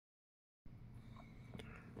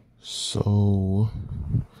So,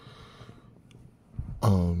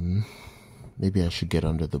 maybe I should get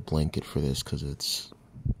under the blanket for this because it's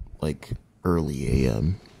like early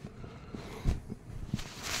AM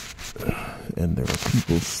and there are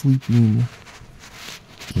people sleeping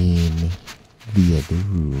in the other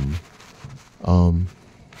room.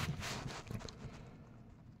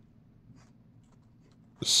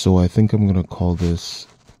 So I think I'm gonna call this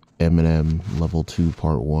E.M.I.N.E.M Level 2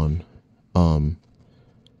 Part 1.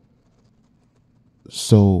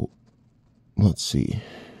 So let's see.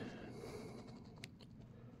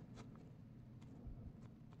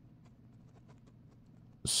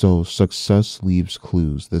 So success leaves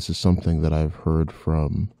clues. This is something that I've heard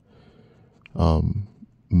from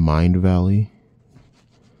Mind Valley.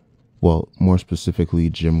 Well, more specifically,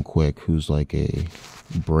 Jim Quick, who's like a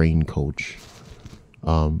brain coach.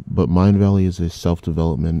 But Mind Valley is a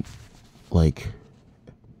self-development, like,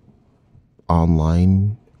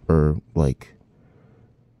 online, or like,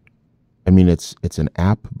 I mean, it's an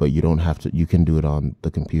app, but you don't have to, you can do it on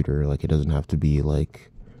the computer. Like, it doesn't have to be like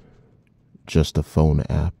just a phone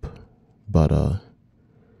app. But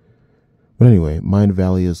anyway, Mind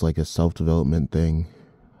Valley is like a self-development thing,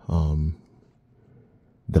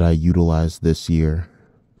 that I utilized this year.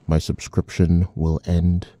 My subscription will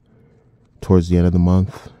end towards the end of the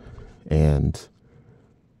month, and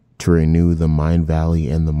to renew the Mind Valley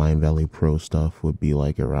and the Mind Valley Pro stuff would be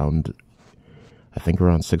like around, I think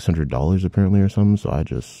around $600 apparently or something. So I'm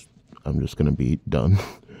just gonna be done.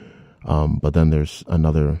 But then there's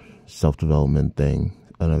another self-development thing,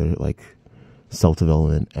 another like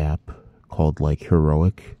self-development app called like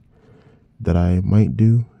Heroic that I might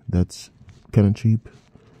do. That's kind of cheap.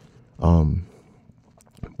 But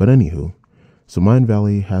anywho, so Mind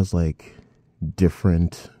Valley has like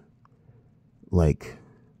different like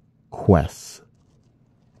quests,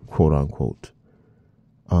 quote unquote.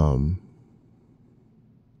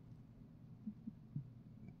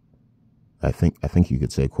 I think you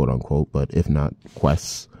could say quote unquote, but if not,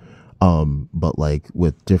 quests. But like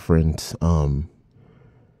with different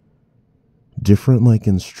like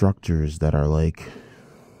instructors that are like,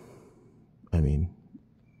 I mean,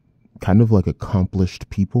 kind of like accomplished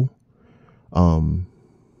people,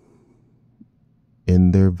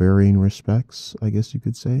 in their varying respects, I guess you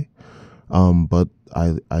could say. But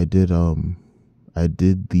I did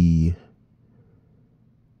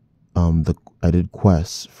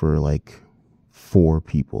quests for like 4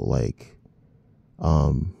 people, like,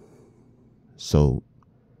 so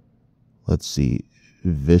let's see,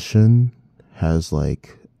 Vishen has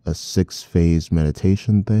like a 6-phase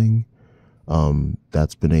meditation thing,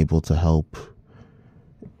 that's been able to help,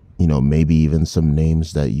 you know, maybe even some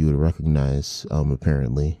names that you would recognize,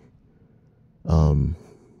 apparently. Like,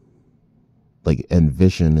 and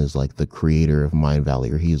Vishen is like the creator of Mind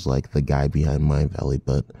Valley, or he's like the guy behind Mind Valley,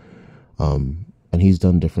 but, and he's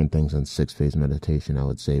done different things in 6-phase meditation, I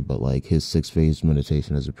would say, but like his 6-phase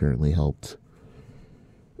meditation has apparently helped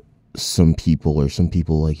some people, or some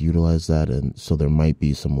people like utilize that. And so there might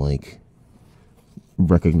be some like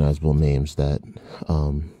recognizable names that,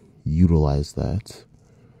 utilize that,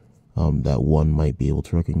 that one might be able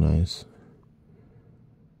to recognize.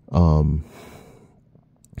 And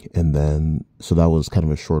then, so that was kind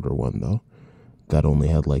of a shorter one though, that only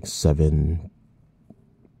had like 7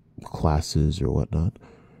 classes or whatnot.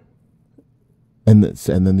 And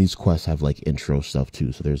then these quests have like intro stuff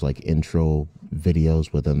too. So there's like intro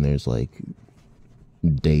videos, but then there's like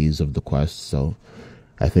days of the quest. So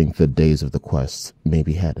I think the days of the quest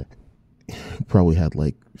probably had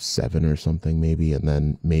like 7 or something maybe, and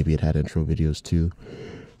then maybe it had intro videos too.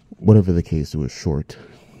 Whatever the case, it was short.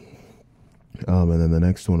 And then the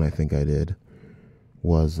next one I think I did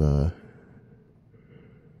was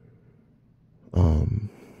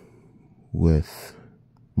with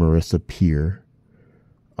Marissa Peer,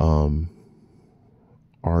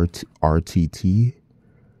 RTT,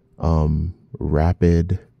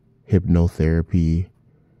 rapid hypnotherapy,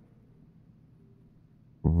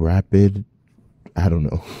 rapid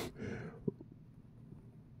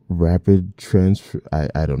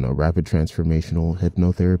transformational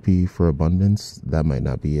hypnotherapy for abundance. That might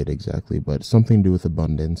not be it exactly, but something to do with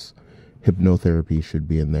abundance. Hypnotherapy should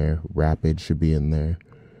be in there. Rapid should be in there.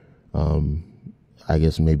 I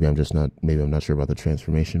guess maybe I'm not sure about the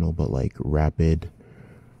transformational, but like rapid,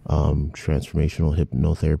 transformational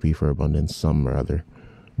hypnotherapy for abundance, some or other.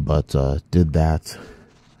 But, did that.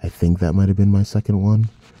 I think that might have been my second one.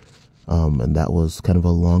 And that was kind of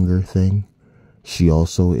a longer thing. She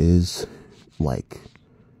also is like,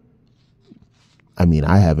 I mean,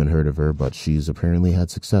 I haven't heard of her, but she's apparently had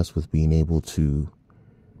success with being able to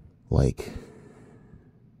like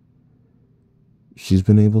she's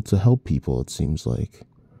been able to help people, it seems like.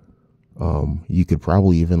 You could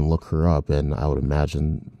probably even look her up, and I would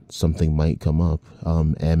imagine something might come up.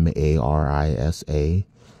 Marisa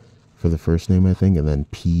for the first name, I think, and then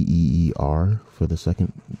Peer for the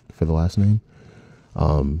last name.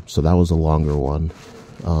 So that was a longer one,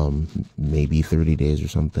 maybe 30 days or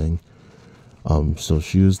something. So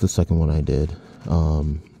she was the second one I did.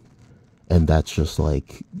 And that's just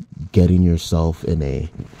like getting yourself in a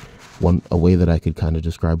way that I could kind of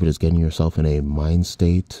describe it is getting yourself in a mind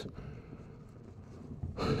state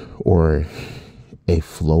or a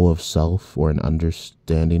flow of self or an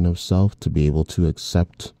understanding of self to be able to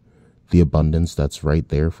accept the abundance that's right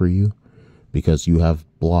there for you, because you have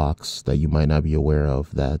blocks that you might not be aware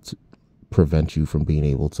of that prevent you from being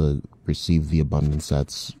able to receive the abundance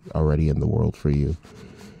that's already in the world for you.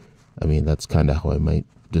 I mean, that's kind of how I might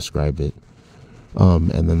describe it.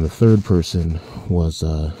 And then the third person was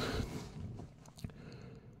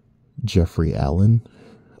Jeffrey Allen.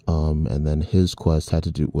 And then his quest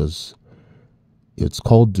it's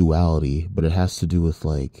called duality, but it has to do with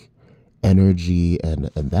like energy,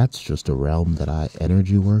 and that's just a realm that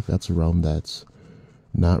energy work, that's a realm that's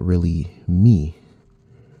not really me.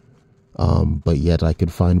 But yet I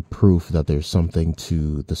could find proof that there's something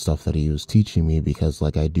to the stuff that he was teaching me, because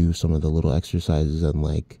like I do some of the little exercises and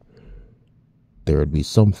like there would be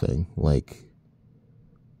something like,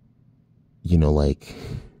 like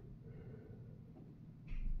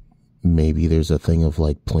maybe there's a thing of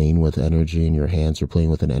like playing with energy in your hands or playing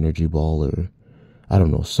with an energy ball or I don't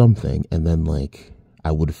know, something. And then like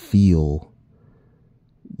I would feel,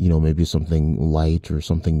 maybe something light or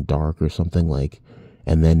something dark or something like,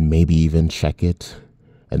 and then maybe even check it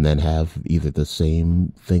and then have either the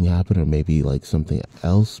same thing happen or maybe like something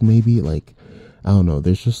else, maybe like, I don't know.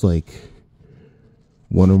 There's just like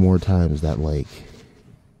one or more times that like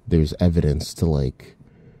there's evidence to like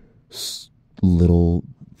little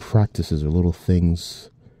practices or little things,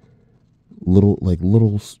 little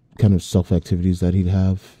kind of self activities that he'd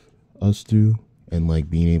have us do, and like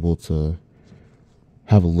being able to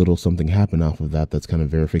have a little something happen off of that. That's kind of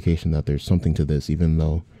verification that there's something to this, even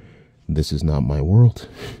though this is not my world.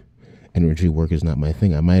 Energy work is not my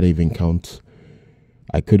thing. I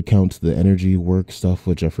could count the energy work stuff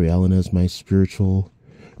with Jeffrey Allen as my spiritual.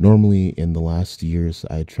 Normally in the last years,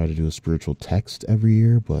 I try to do a spiritual text every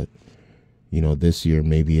year, but this year,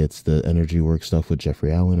 maybe it's the energy work stuff with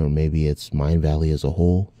Jeffrey Allen, or maybe it's Mind Valley as a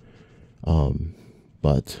whole.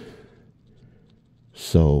 But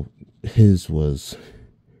so his was,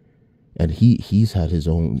 and he's had his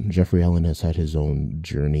own, Jeffrey Allen has had his own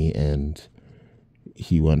journey, and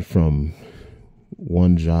he went from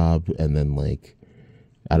one job and then like,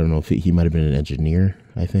 I don't know if he might have been an engineer,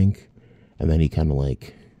 I think. And then he kind of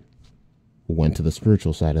like went to the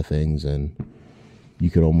spiritual side of things, and you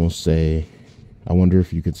could almost say, I wonder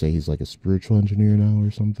if you could say he's like a spiritual engineer now or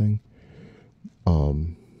something.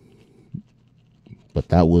 But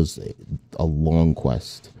that was a long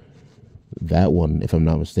quest. That one, if I'm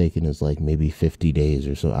not mistaken, is like maybe 50 days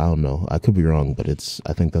or so. I don't know. I could be wrong, but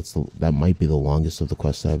I think that might be the longest of the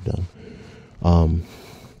quests I've done. And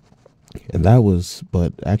that was,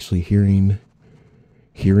 but actually hearing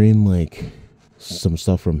like some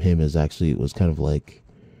stuff from him it was kind of like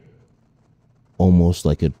almost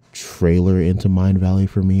like a trailer into Mind Valley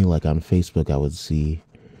for me. Like on Facebook, I would see,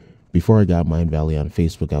 before I got Mind Valley on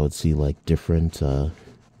Facebook, I would see like different,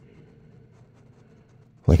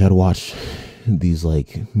 like I'd watch these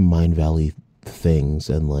like Mind Valley things,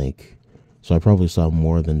 and like, so I probably saw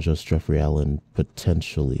more than just Jeffrey Allen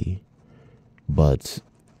potentially, but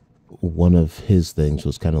one of his things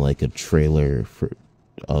was kind of like a trailer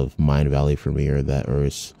of Mind Valley for me, or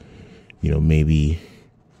maybe,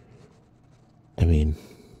 I mean,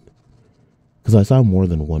 because I saw more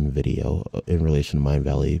than one video in relation to Mind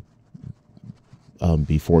Valley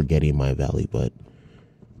before getting Mind Valley, but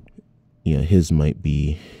his might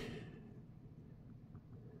be,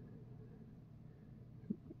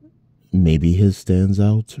 maybe his stands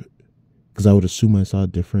out, because I would assume I saw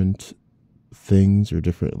different things or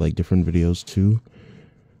different videos too.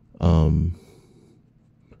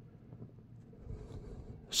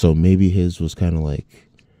 So maybe his was kind of like,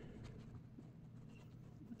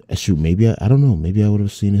 shoot, maybe I don't know. Maybe I would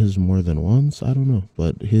have seen his more than once. I don't know,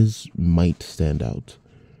 but his might stand out,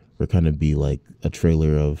 or kind of be like a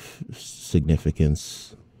trailer of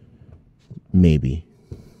significance. Maybe.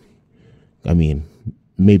 I mean,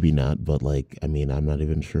 maybe not, but like, I mean, I'm not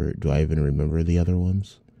even sure. Do I even remember the other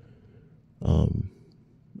ones?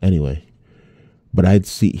 Anyway, but I'd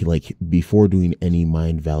see, like, before doing any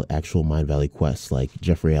actual Mind Valley quests, like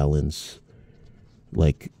Jeffrey Allen's,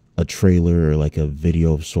 like, a trailer or like a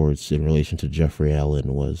video of sorts in relation to Jeffrey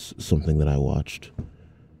Allen was something that I watched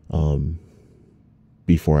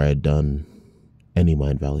before I had done any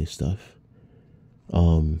Mind Valley stuff.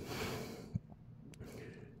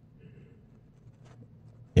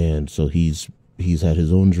 And so he's had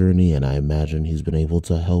his own journey, and I imagine he's been able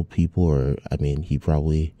to help people, or I mean, he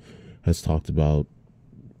probably has talked about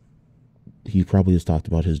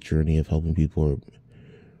his journey of helping people,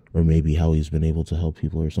 or maybe how he's been able to help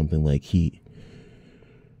people or something. Like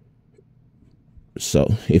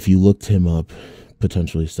so if you looked him up,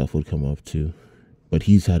 potentially stuff would come up too, but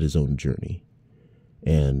he's had his own journey.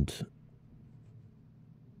 And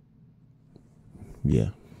yeah,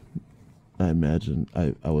 I imagine,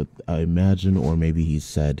 I imagine, or maybe he's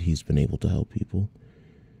said he's been able to help people.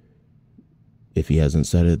 If he hasn't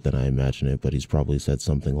said it, then I imagine it, but he's probably said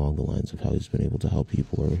something along the lines of how he's been able to help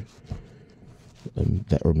people,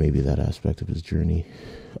 or maybe that aspect of his journey.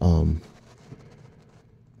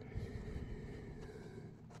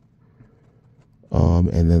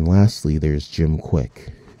 And then lastly, there's Jim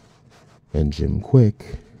Quick. And Jim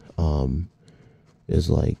Quick is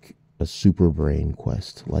like a super brain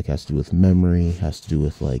quest. Like, has to do with memory, has to do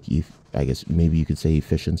with like, I guess maybe you could say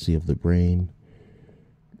efficiency of the brain.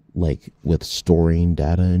 Like with storing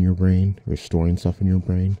data in your brain, or storing stuff in your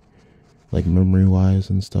brain, like memory wise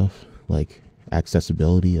and stuff, like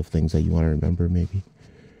accessibility of things that you want to remember maybe.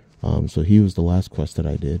 So he was the last quest that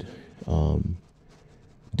I did.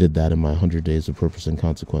 Did that in my 100 Days of Purpose and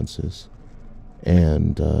Consequences.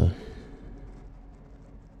 And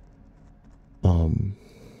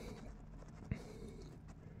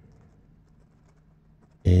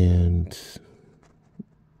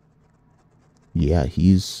yeah,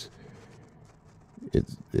 it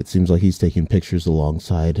seems like he's taking pictures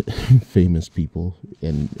alongside famous people,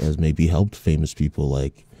 and has maybe helped famous people,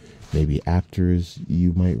 like maybe actors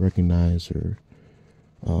you might recognize, or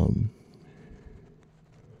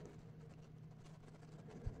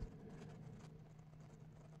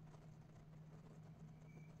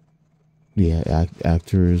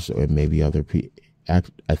actors, or maybe other people. I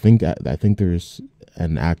think there's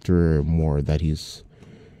an actor or more that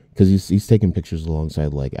because he's taking pictures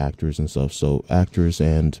alongside like actors and stuff. So actors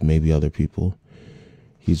and maybe other people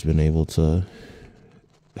he's been able to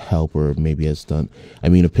help, or maybe has done. I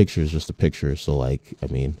mean, a picture is just a picture. So like, I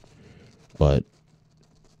mean, but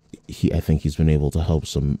I think he's been able to help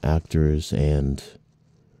some actors and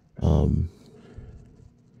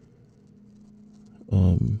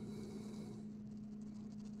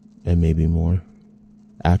maybe more.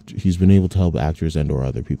 He's been able to help actors and or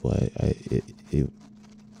other people.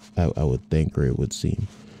 I would think, or it would seem.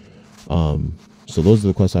 So those are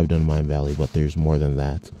the quests I've done in Mind Valley, but there's more than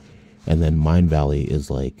that. And then Mind Valley is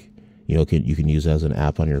like, you can use it as an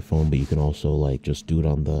app on your phone, but you can also like just do it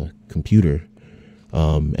on the computer.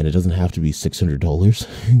 And it doesn't have to be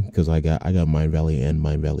 $600 because I got Mind Valley and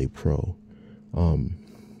Mind Valley Pro.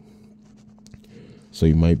 So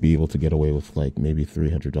you might be able to get away with like maybe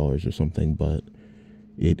 $300 or something, but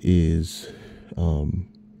it is,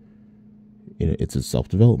 it's a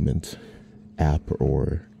self-development app,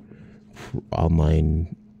 or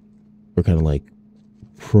online, or kind of like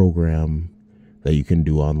program that you can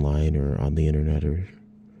do online or on the internet or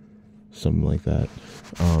something like that.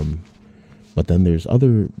 But then there's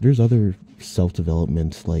other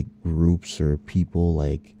self-development like groups or people.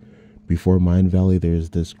 Like before Mind Valley, there's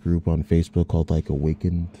this group on Facebook called like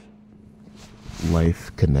Awakened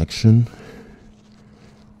Life Connection.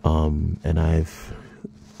 And I've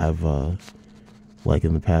like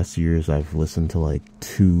in the past years, I've listened to like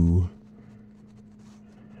two,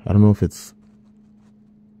 I don't know if it's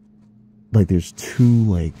like, there's two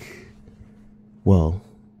like, well,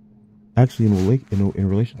 actually in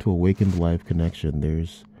relation to Awakened Life Connection,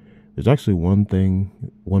 there's actually one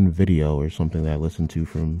video or something that I listened to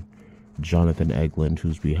from Jonathan Egland,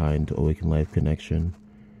 who's behind Awakened Life Connection.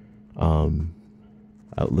 I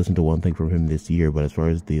listened to one thing from him this year, but as far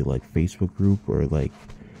as the like Facebook group, or like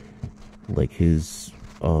his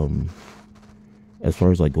as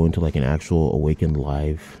far as like going to like an actual Awakened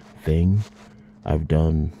Live thing, I've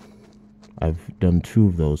done two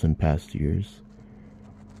of those in past years.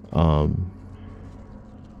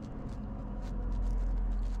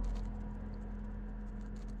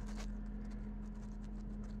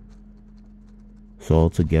 So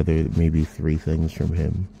altogether, maybe 3 things from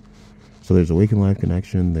him. So there's Awakened Life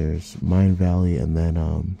Connection, there's Mind Valley, and then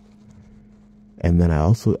I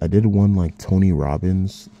did one like Tony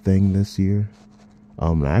Robbins thing this year.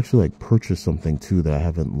 I actually like purchased something too that I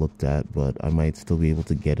haven't looked at, but I might still be able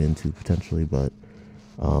to get into potentially. But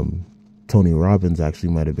Tony Robbins actually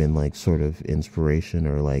might have been like sort of inspiration,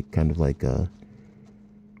 or like kind of like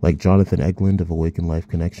Jonathan Egland of Awaken Life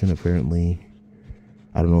Connection. Apparently,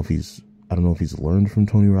 I don't know if he's learned from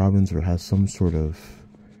Tony Robbins, or has some sort of,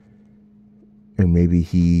 or maybe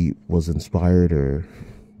he was inspired or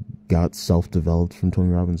got self-developed from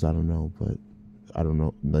Tony Robbins. I don't know,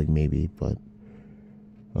 like maybe, but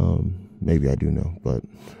maybe I do know, but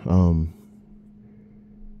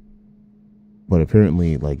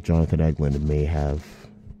apparently like Jonathan Egland may have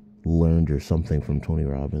learned or something from Tony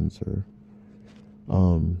Robbins, or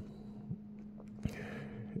and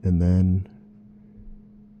then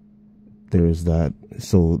there's that.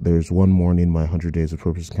 So there's one morning, my 100 Days of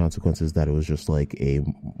Purpose and Consequences, that it was just like a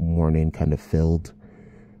morning kind of filled,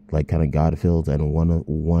 like kind of God filled, and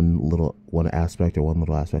one little aspect of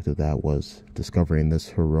that was discovering this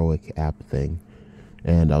heroic app thing,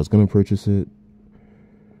 and I was gonna purchase it,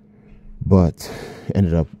 but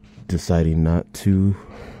ended up deciding not to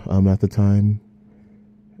at the time.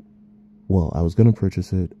 Well, I was gonna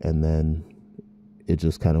purchase it, and then it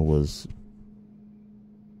just kind of was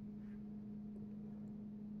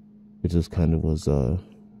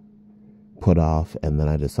put off, and then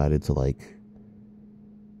I decided to like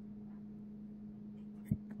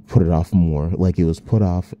put it off more. Like, it was put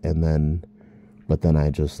off, and then but then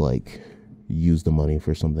I just like used the money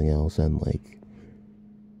for something else, and like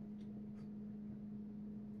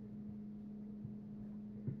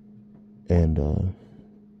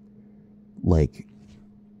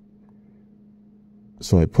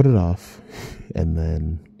so I put it off, and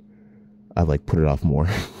then I like put it off more.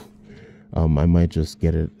 I might just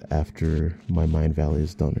get it after my Mind Valley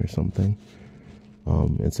is done or something,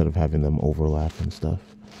 instead of having them overlap and stuff.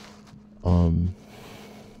 And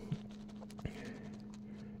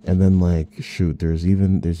then like, shoot, there's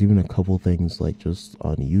even a couple things like just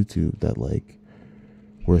on YouTube that like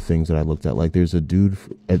were things that I looked at. Like, there's a dude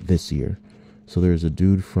at this year. So there's a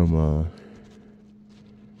dude from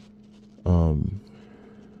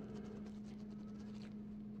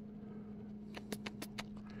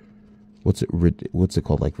what's it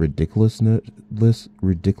called, like ridiculousness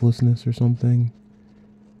or something.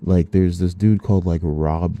 Like, there's this dude called like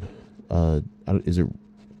Rob, is it,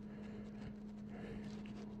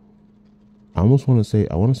 I want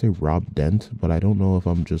to say Rob Dent, but I don't know if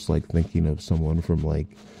I'm just like thinking of someone from like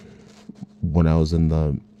when I was in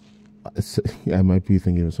the, I might be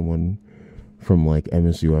thinking of someone from like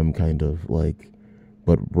MSUM kind of like,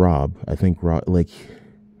 but Rob, I think Rob, like,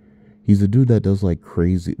 he's a dude that does like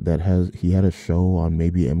crazy, he had a show on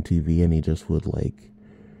maybe MTV, and he just would like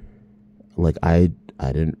I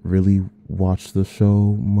didn't really watch the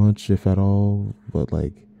show much, if at all, but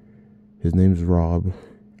like, his name's Rob.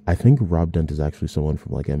 I think Rob Dent is actually someone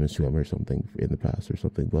from like MSUM or something in the past or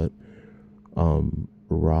something, but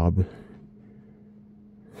Rob,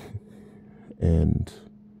 and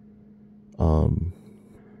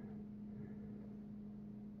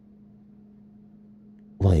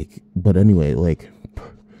like, but anyway, like,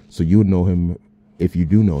 so you would know him. If you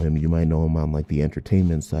do know him, you might know him on like the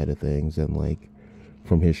entertainment side of things, and like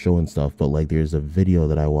from his show and stuff. But like, there's a video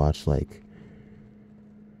that I watched, like,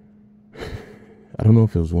 I don't know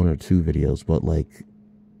if it was one or two videos, but like,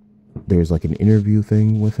 there's like an interview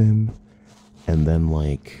thing with him, and then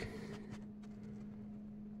like,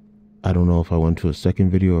 I don't know if I went to a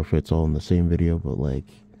second video or if it's all in the same video, but like,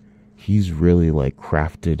 he's really like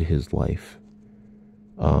crafted his life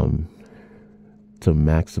to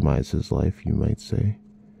maximize his life, you might say.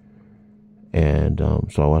 And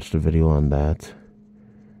so I watched a video on that,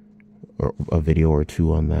 or a video or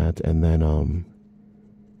two on that, and then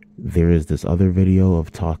there is this other video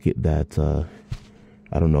of talking that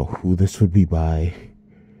I don't know who this would be by,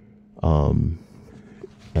 and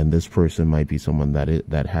this person might be someone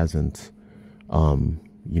that hasn't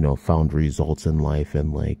found results in life,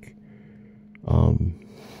 and like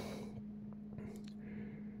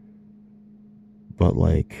but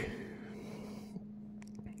like,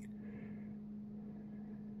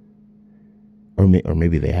 or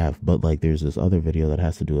maybe they have, but like, there's this other video that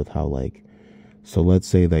has to do with how, like, so let's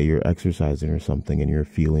say that you're exercising or something, and you're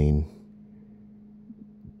feeling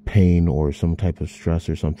pain or some type of stress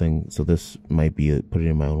or something. So this might be, put it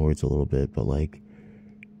in my own words a little bit, but like,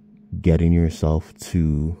 getting yourself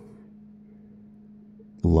to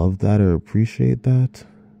love that or appreciate that.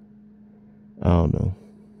 I don't know.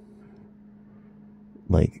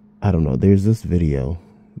 Like, I don't know. There's this video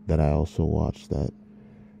that I also watched that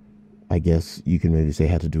I guess you can maybe say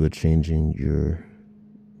had to do with changing your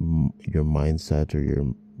mindset or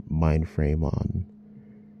your mind frame on.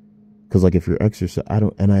 Because like, if you're exercising, I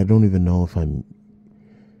don't even know if I'm,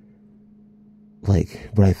 like,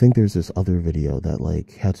 but I think there's this other video that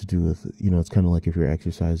like had to do with, you know, it's kind of like if you're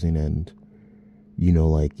exercising and, you know,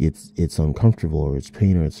 like it's uncomfortable or it's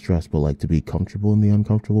pain or it's stress, but like to be comfortable in the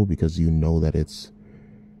uncomfortable because you know that it's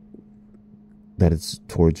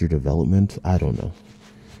towards your development. I don't know.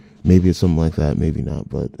 Maybe it's something like that, maybe not,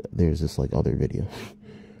 but there's this like other video.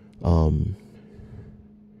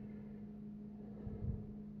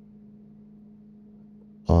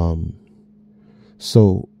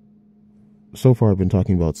 So far I've been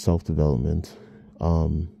talking about self-development,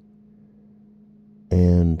 and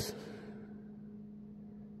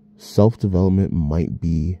self-development might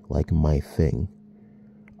be like my thing.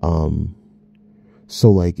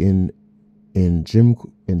 So like in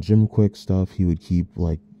Jim Quick stuff, he would keep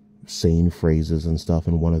like saying phrases and stuff,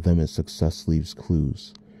 and one of them is success leaves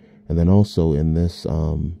clues. And then also in this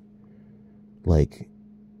like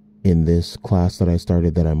in this class that I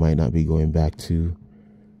started that I might not be going back to,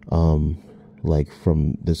 like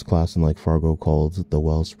from this class in like Fargo called the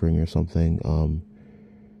Wellspring or something,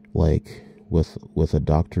 like with a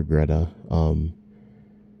Dr. Greta,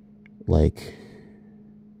 like,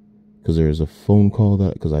 because there was a phone call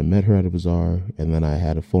that, because I met her at a bazaar, and then I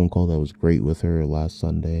had a phone call that was great with her last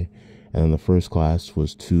Sunday, and then the first class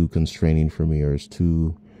was too constraining for me, or it's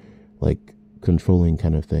too like controlling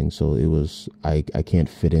kind of thing, so it was, I can't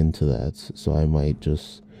fit into that, so I might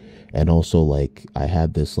just, and also like I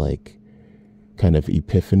had this like kind of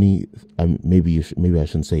epiphany, maybe I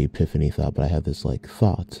shouldn't say epiphany thought, but I had this like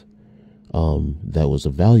thought that was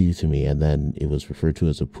of value to me, and then it was referred to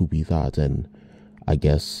as a poopy thought, and I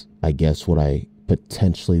guess what I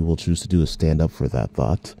potentially will choose to do is stand up for that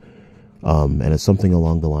thought, and it's something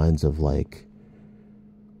along the lines of like,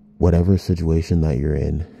 whatever situation that you're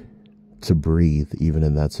in, to breathe even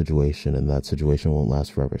in that situation, and that situation won't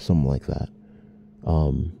last forever, something like that.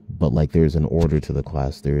 But like there's an order to the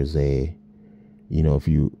class. There is a, you know, if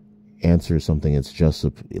you answer something, it's just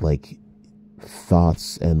like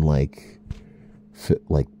thoughts and like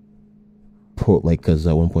because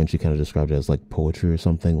at one point she kind of described it as like poetry or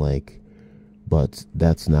something, like, but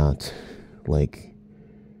that's not, like,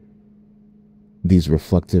 these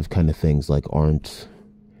reflective kind of things like aren't,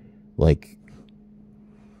 like,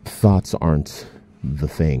 thoughts aren't the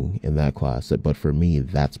thing in that class. But for me,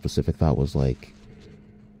 that specific thought was like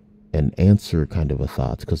an answer kind of a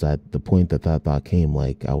thought, because at the point that thought came,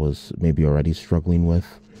 like, I was maybe already struggling with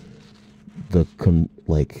the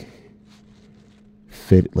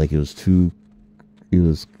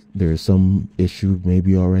there's some issue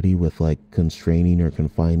maybe already with like constraining or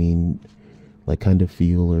confining like kind of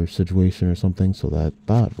feel or situation or something. So that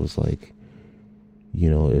thought was like, you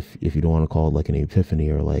know, if you don't want to call it like an epiphany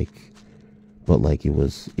or like, but like it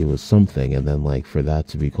was something. And then like for that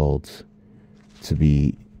to be called, to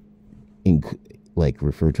be like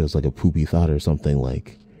referred to as like a poopy thought or something,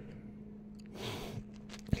 like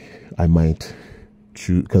I might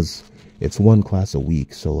choose, because it's one class a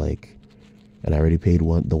week, so like, and I already paid the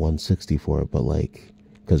 $160 for it, but like,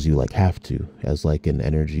 because you like have to, as like an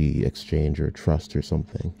energy exchange or trust or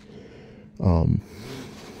something.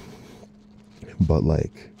 But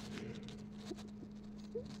like,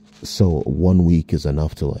 so 1 week is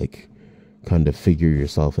enough to like kind of figure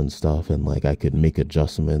yourself and stuff, and like I could make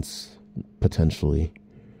adjustments potentially.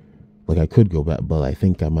 Like I could go back, but I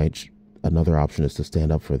think I might, another option is to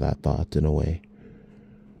stand up for that thought in a way.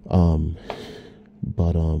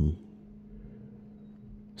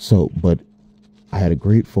 But I had a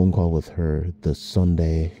great phone call with her this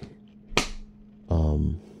Sunday,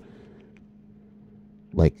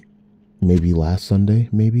 like maybe last Sunday,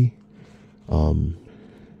 maybe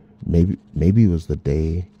it was the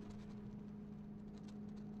day,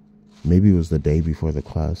 before the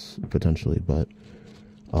class, potentially, but,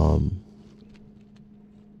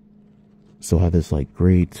 so I had this like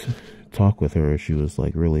great talk with her. She was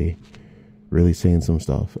like really, really saying some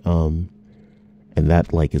stuff. And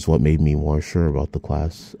that like is what made me more sure about the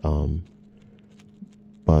class.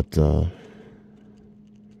 But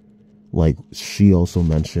like she also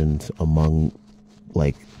mentioned that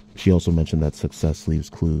success leaves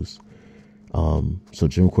clues. So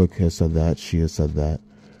Jim Quick has said that, she has said that.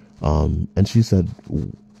 And she said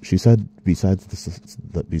besides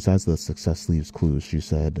the success leaves clues, she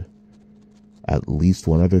said at least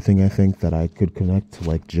one other thing I think that I could connect to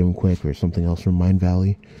like Jim Quick or something else from Mind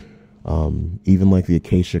Valley. Even like the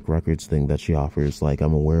Akashic Records thing that she offers, like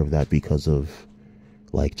I'm aware of that because of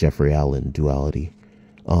like Jeffrey Allen duality.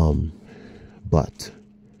 But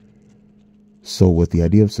so with the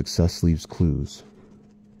idea of success leaves clues,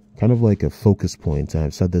 kind of like a focus point, and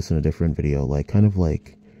I've said this in a different video, like kind of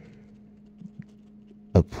like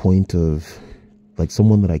a point of like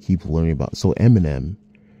someone that I keep learning about. So Eminem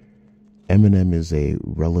is a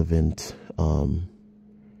relevant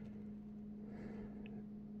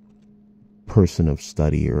person of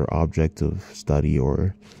study or object of study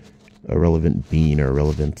or a relevant being or a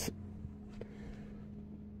relevant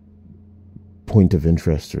point of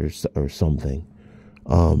interest or something.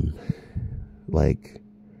 Like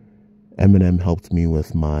Eminem helped me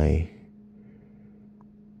with my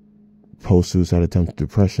post-suicide attempt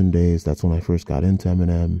depression days. That's when I first got into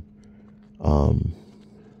Eminem.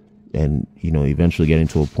 And, you know, eventually getting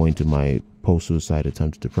to a point in my post-suicide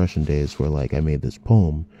attempt depression days where, like, I made this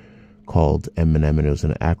poem called Eminem, and it was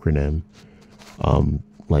an acronym.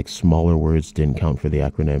 Like, smaller words didn't count for the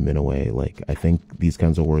acronym in a way. Like, I think these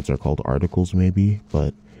kinds of words are called articles, maybe.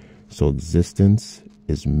 But, so existence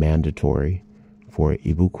is mandatory for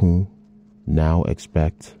Ibukun. Now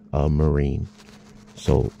expect a Marine.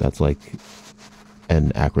 So that's like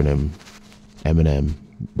an acronym, Eminem,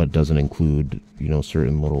 but doesn't include, you know,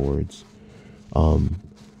 certain little words. So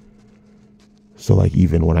like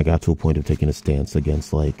even when I got to a point of taking a stance against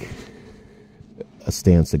the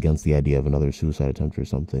idea of another suicide attempt or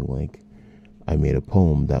something, like I made a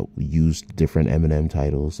poem that used different Eminem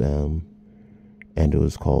titles, and it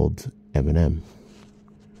was called Eminem.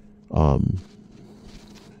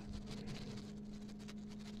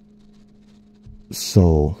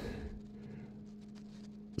 So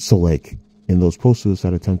like in those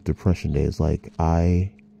post-suicide attempt depression days, like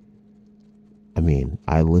I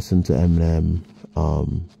listened to Eminem,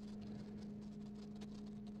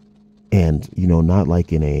 and, you know, not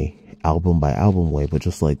like in a album by album way, but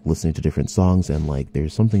just like listening to different songs, and like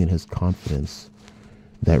there's something in his confidence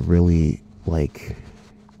that really like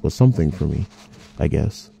was something for me, I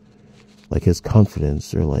guess. Like his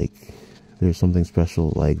confidence, or like there's something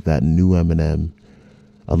special, like that new Eminem,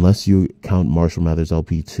 unless you count Marshall Mathers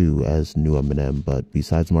LP 2 as new Eminem, but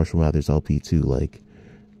besides Marshall Mathers LP 2, like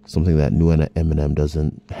something that new Eminem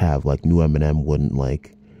doesn't have. Like new Eminem wouldn't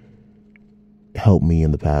like help me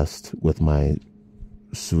in the past with my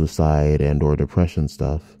suicide and or depression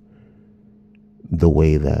stuff the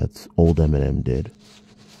way that old Eminem did.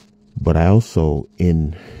 But I also,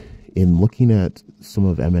 in looking at some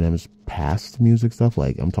of Eminem's past music stuff,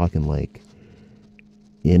 like I'm talking like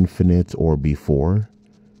Infinite or before,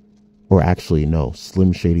 or actually no,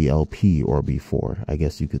 Slim Shady LP or before, I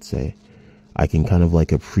guess you could say, I can kind of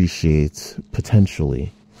like appreciate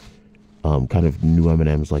potentially kind of new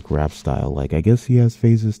Eminem's like rap style. Like I guess he has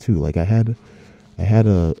phases too. Like I had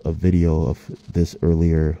a video of this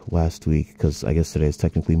earlier last week, because I guess today is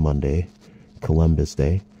technically Monday, Columbus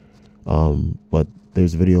Day. But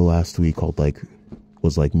there's a video last week called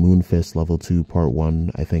was Moon Fist Level 2 Part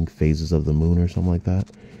 1, I think, Phases of the Moon or something like that.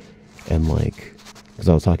 And like, because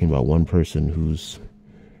I was talking about one person who's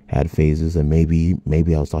had phases, and maybe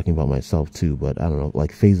I was talking about myself too, but I don't know,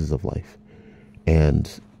 like phases of life. And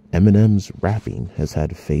Eminem's rapping has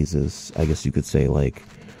had phases, I guess you could say. Like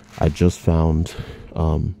I just found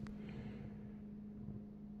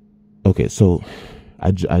okay, so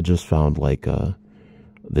I just found like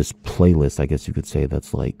this playlist, I guess you could say,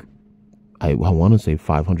 that's like I want to say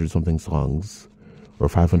 500 something songs or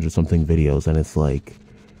 500 something videos, and it's like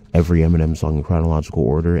every Eminem song in chronological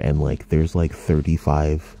order, and like there's like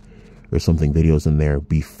 35 or something videos in there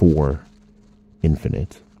before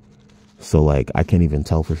Infinite. So like I can't even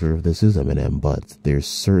tell for sure if this is Eminem, but there's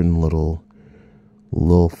certain little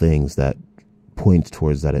things that point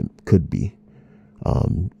towards that it could be,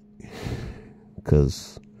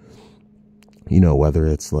 because you know, whether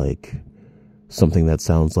it's like something that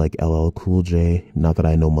sounds like LL Cool J, not that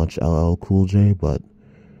I know much LL Cool J, but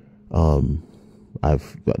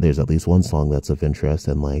there's at least one song that's of interest,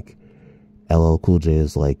 and like LL Cool J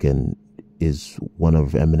is like is one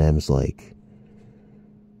of Eminem's, like,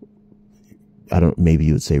 I don't, maybe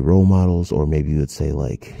you would say role models, or maybe you would say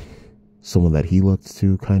like someone that he looked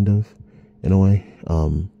to, kind of, in a way.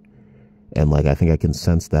 And like I think I can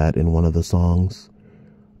sense that in one of the songs.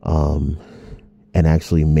 And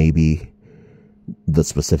actually maybe the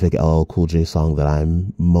specific LL Cool J song that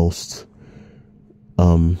I'm most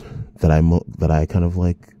that I kind of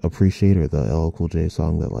like appreciate, or the LL Cool J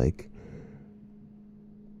song that like,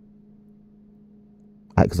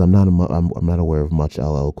 because I'm not aware of much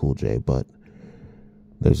LL Cool J, but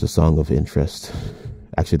there's a song of interest.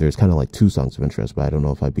 Actually, there's kind of like two songs of interest, but I don't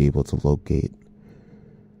know if I'd be able to locate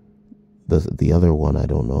the other one. I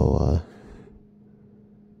don't know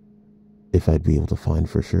if I'd be able to find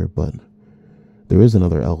for sure, but there is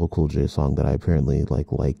another LL Cool J song that I apparently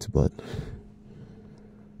liked, but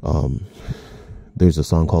there's a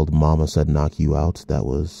song called Mama Said Knock You Out that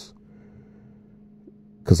was,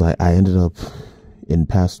 because I ended up in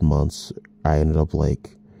past months, I ended up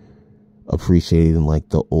like appreciating like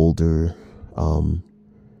the older,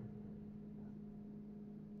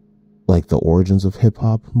 like the origins of hip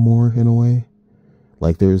hop more in a way.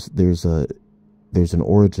 Like there's an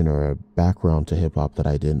origin or a background to hip hop that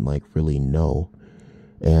I didn't like really know.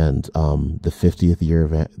 And the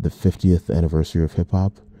 50th anniversary of hip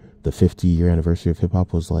hop, the 50-year anniversary of hip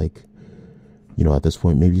hop was like, you know, at this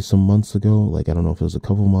point maybe some months ago. Like I don't know if it was a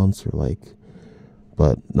couple months or like,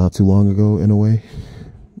 but not too long ago in a way.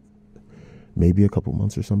 Maybe a couple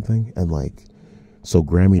months or something. And like, so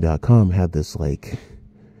Grammy.com had this like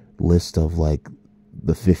list of like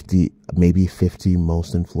the 50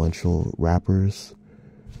 most influential rappers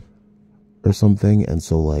or something. And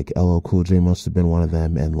so like LL Cool J must have been one of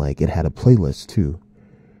them, and like it had a playlist too.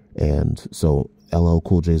 And so LL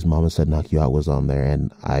Cool J's Mama Said Knock You Out was on there,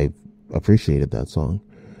 and I appreciated that song.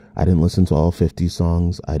 I didn't listen to all 50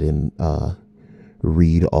 songs. I didn't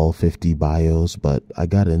read all 50 bios, but I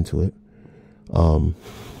got into it.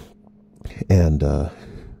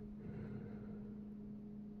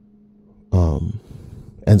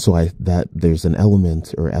 And so there's an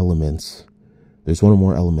element or elements. There's one or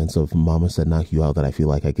more elements of Mama Said Knock You Out that I feel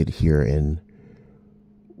like I could hear in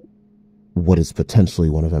what is potentially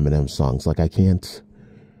one of Eminem's songs. Like I can't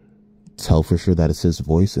tell for sure that it's his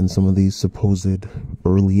voice in some of these supposed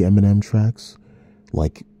early Eminem tracks.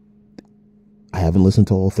 Like I haven't listened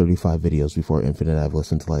to all 35 videos before Infinite. I've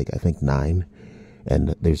listened to like, I think 9.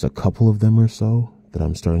 And there's a couple of them or so that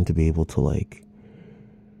I'm starting to be able to like,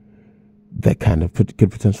 that kind of could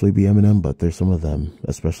potentially be Eminem, but there's some of them,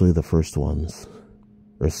 especially the first ones,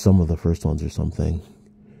 or some of the first ones or something.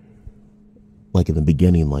 Like in the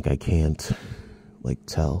beginning, like I can't like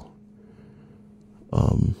tell,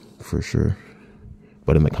 for sure.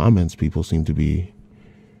 But in the comments, people seem to be,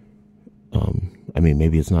 I mean,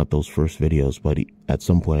 maybe it's not those first videos, but at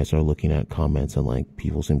some point I started looking at comments and like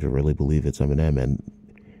people seem to really believe it's Eminem, and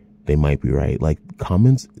they might be right. Like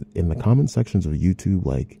comments in the comment sections of YouTube,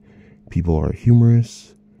 like people are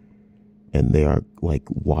humorous and they are like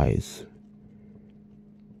wise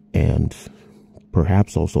and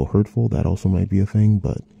perhaps also hurtful. That also might be a thing,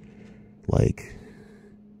 but like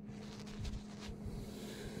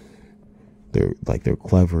they're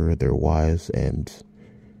clever, they're wise, and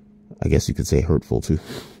I guess you could say hurtful too.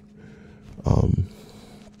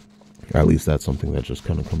 Or at least that's something that just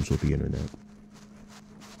kind of comes with the internet.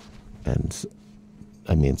 And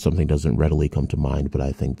I mean, something doesn't readily come to mind, but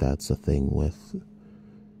I think that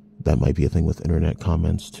might be a thing with internet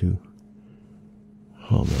comments too.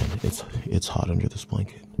 Oh man, it's hot under this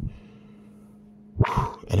blanket.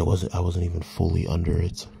 And I wasn't even fully under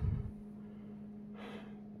it.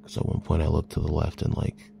 Because at one point I looked to the left and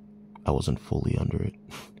like, I wasn't fully under it.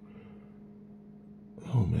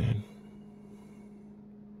 Oh man.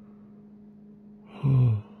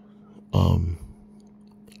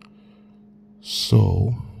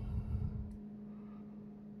 So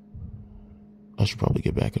I should probably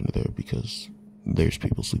get back into there because there's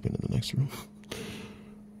people sleeping in the next room.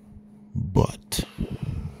 But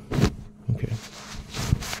okay,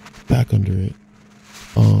 back under it.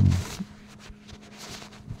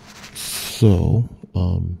 So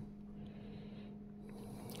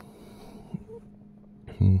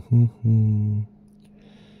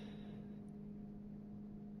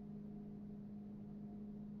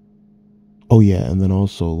oh yeah, and then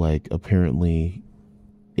also like apparently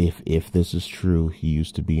if this is true, he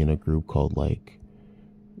used to be in a group called like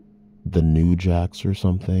the New Jacks or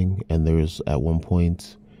something, and there's at one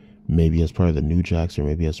point, maybe as part of the New Jacks or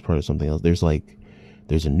maybe as part of something else, there's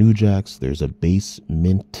a New Jacks, there's a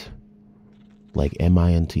Basement, like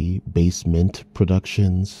M-I-N-T, Basement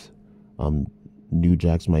Productions. New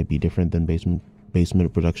Jacks might be different than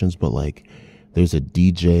Basement Productions, but like there's a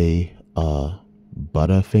DJ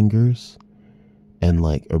Butterfingers, and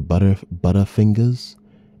like, or Butterfingers,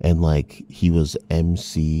 and like he was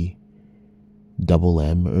MC double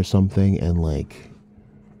M or something, and like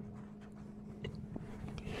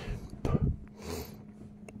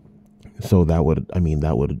so that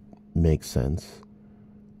would make sense.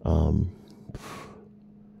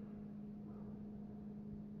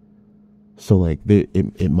 So like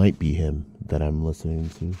it might be him that I'm listening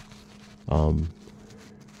to.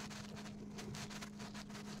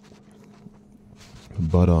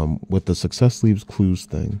 But with the Success Leaves Clues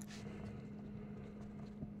thing,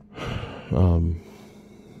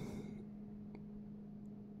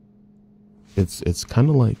 it's kind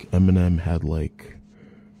of like Eminem had like,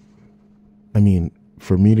 I mean,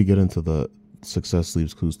 for me to get into the Success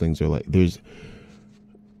Leaves Clues things, are like, there's,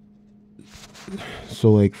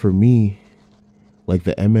 so like for me, like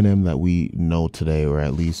the Eminem that we know today, or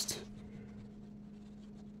at least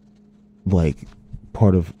like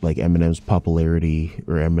part of like Eminem's popularity,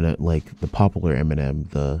 or Eminem, like the popular Eminem,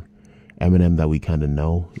 the Eminem that we kind of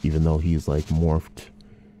know, even though he's like morphed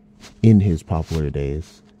in his popular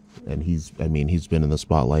days, and he's been in the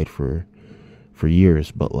spotlight for years,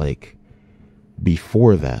 but like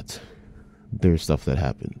before that, there's stuff that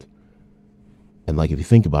happened. And like if you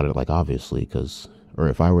think about it, like obviously, because, or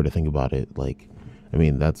if I were to think about it, like, I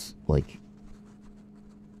mean, that's like,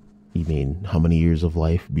 you mean how many years of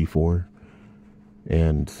life before,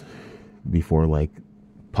 and before like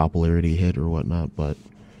popularity hit or whatnot. But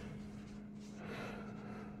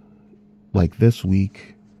like this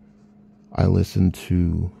week, I listened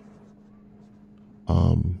to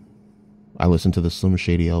the Slim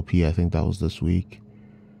Shady LP. I think that was this week.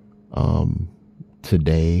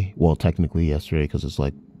 Today, well, technically yesterday, because it's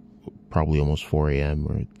like probably almost 4 a.m.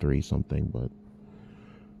 or 3 something, but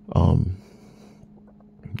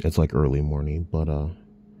it's like early morning. But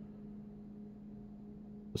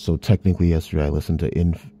so technically yesterday I listened to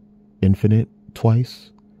Infinite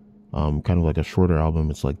twice. Kind of like a shorter album.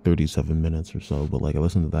 It's like 37 minutes or so, but like I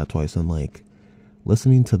listened to that twice, and like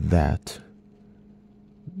listening to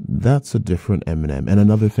that's a different Eminem. And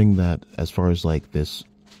another thing that, as far as like this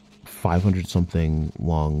 500 something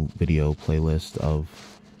long video playlist of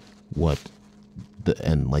what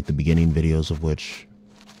like the beginning videos of which,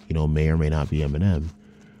 you know, may or may not be Eminem.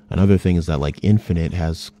 Another thing is that like Infinite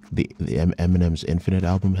has the Eminem's Infinite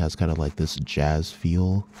album has kind of like this jazz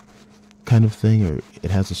feel kind of thing, or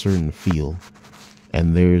it has a certain feel,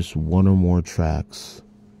 and there's one or more tracks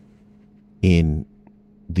in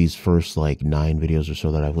these first like 9 videos or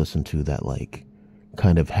so that I've listened to that like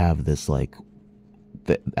kind of have this like,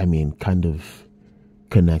 kind of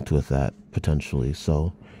connect with that potentially.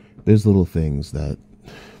 So there's little things that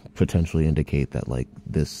potentially indicate that like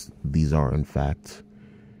these are in fact,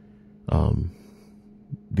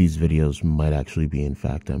 these videos might actually be in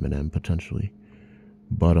fact Eminem potentially.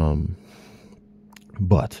 But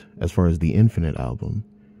as far as the Infinite album,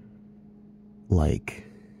 like,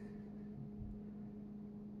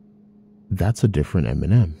 that's a different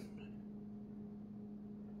Eminem.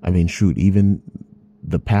 I mean, shoot, even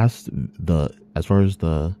as far as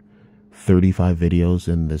the 35 videos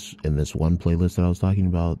in this one playlist that I was talking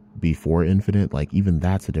about before Infinite, like even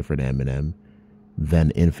that's a different Eminem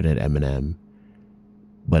than Infinite Eminem.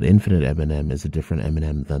 But Infinite Eminem is a different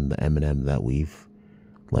Eminem than the Eminem that we've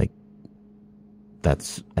like.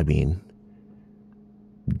 That's, I mean,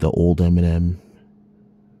 the old Eminem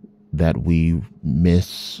that we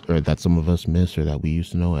miss, or that some of us miss, or that we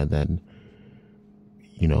used to know, and then,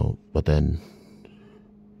 you know, but then,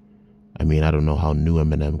 I mean, I don't know how new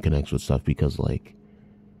Eminem connects with stuff, because like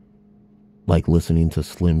listening to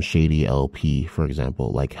Slim Shady LP, for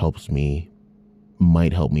example, like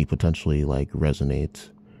might help me potentially like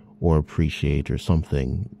resonate or appreciate or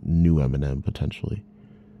something new Eminem potentially.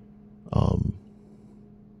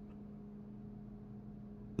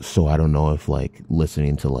 So I don't know if like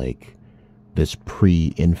listening to like this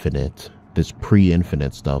pre-infinite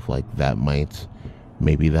stuff, like that might,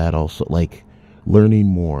 maybe that also, like learning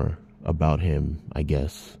more about him, I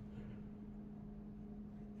guess,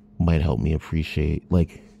 might help me appreciate,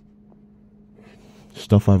 like,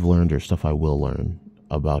 stuff I've learned or stuff I will learn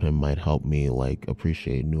about him might help me like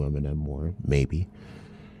appreciate new Eminem more, maybe.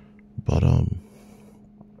 But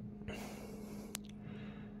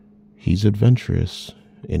he's adventurous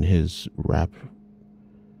in his rap,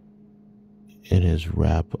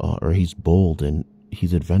 or he's bold, and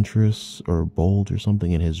he's adventurous or bold or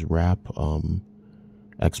something in his rap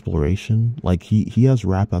exploration. Like he has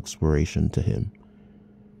rap exploration to him.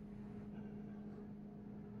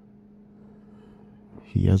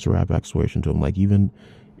 He has rap exploration to him. Like even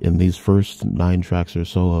in these first 9 tracks or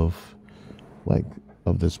so of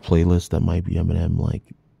this playlist that might be Eminem, like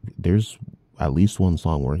there's at least one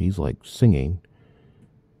song where he's like singing,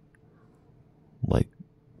 like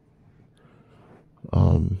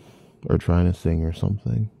or trying to sing or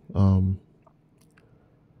something.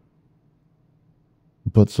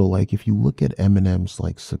 But so like if you look at Eminem's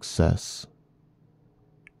like success,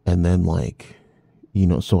 and then like, you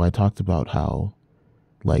know, so I talked about how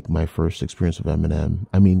like my first experience of Eminem,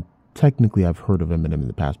 I mean, technically I've heard of Eminem in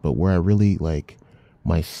the past, but where I really like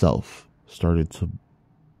myself started to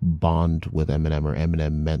bond with Eminem, or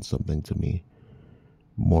Eminem meant something to me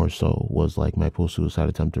more so, was like my post-suicide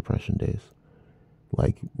attempt depression days.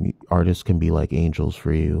 Like artists can be like angels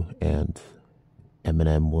for you, and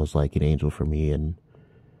Eminem was like an angel for me in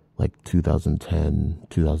like 2010,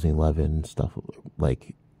 2011 stuff.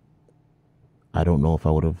 Like I don't know if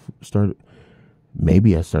I would have started,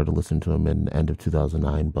 maybe I started listening to him in end of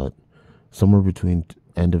 2009, but somewhere between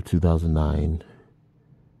end of 2009,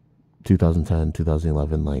 2010,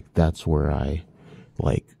 2011, like that's where I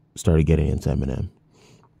like started getting into Eminem.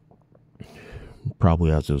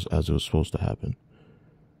 Probably as it was supposed to happen.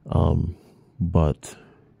 But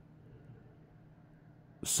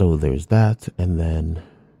so there's that, and then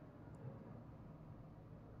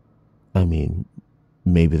I mean,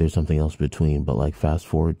 maybe there's something else between, but like fast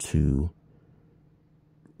forward to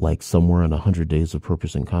like somewhere in 100 Days of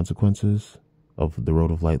Purpose and Consequences of the Road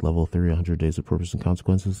of Light Level 3, 100 Days of Purpose and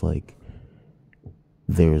Consequences, like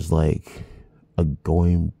there's like a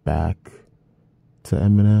going back to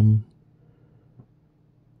Eminem,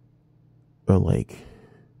 or like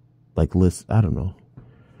list, I don't know,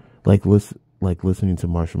 like listening to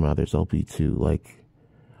Marshall Mathers LP 2, like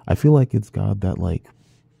I feel like it's God that like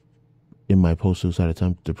in my post-suicide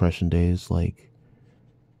attempt depression days, like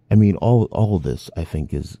I mean all of this I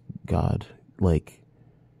think is God, like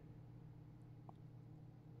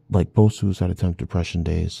post-suicide attempt depression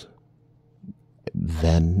days,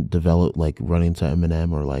 then develop like running to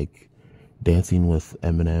Eminem or like dancing with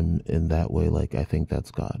Eminem in that way, like I think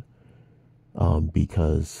that's God.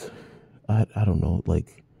 Because I don't know,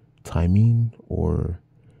 like timing or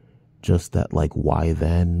just that like why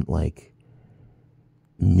then, like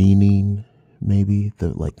meaning, maybe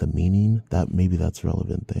the meaning, that maybe that's a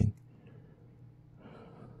relevant thing.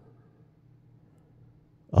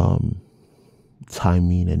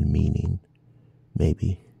 Timing and meaning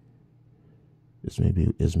maybe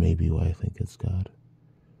is maybe why I think it's God.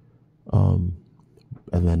 And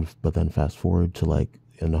then but then fast forward to like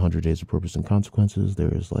in 100 Days of Purpose and Consequences,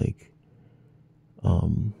 there is like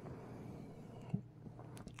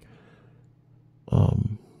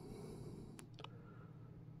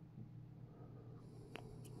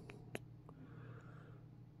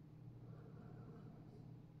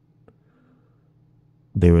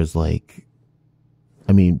there was like,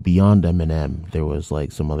 I mean, beyond Eminem, there was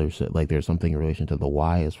like some other shit. Like there's something in relation to the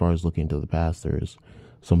why. As far as looking to the past, there's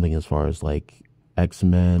something as far as like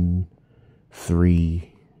X-Men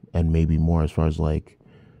 3 and maybe more as far as like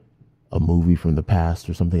a movie from the past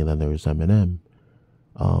or something. And then there was Eminem,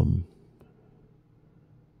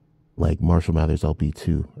 like Marshall Mathers LP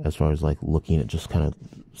 2, as far as like looking at just kind of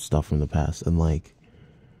stuff from the past, and like,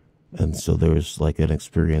 and so there's like an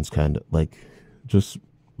experience, kind of like just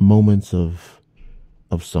moments of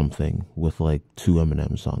something with like 2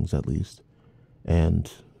 Eminem songs at least,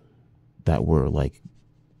 and that were like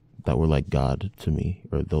God to me,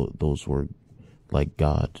 or those were like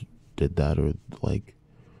God did that, or like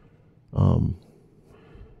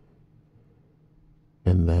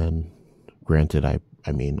and then granted I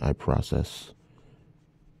mean I process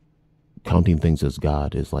counting things as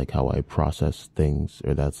God is like how I process things,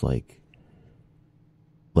 or that's like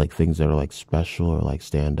things that are like special or like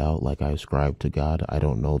stand out, like I ascribe to God. I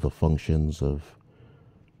don't know the functions of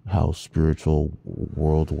how spiritual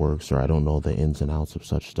world works, or I don't know the ins and outs of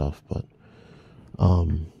such stuff, but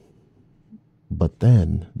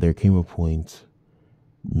then there came a point,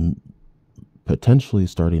 potentially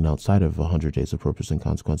starting outside of 100 Days of Purpose and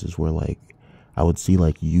Consequences, where like I would see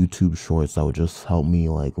like YouTube shorts that would just help me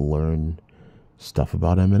like learn stuff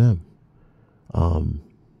about Eminem.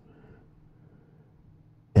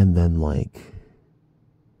 And then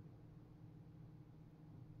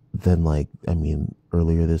I mean,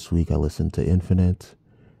 earlier this week I listened to Infinite,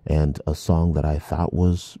 and a song that I thought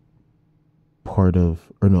was part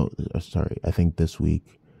of, or no, sorry, I think this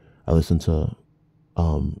week I listened to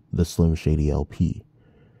the Slim Shady LP,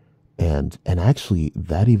 and actually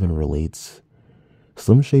that even relates.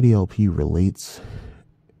 Slim Shady LP relates,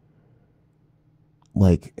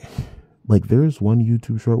 like there's one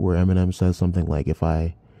YouTube short where Eminem says something like, if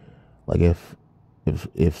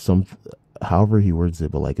some, however he words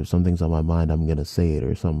it, but like if something's on my mind, I'm gonna say it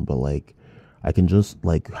or something. But like I can just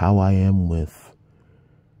like how I am with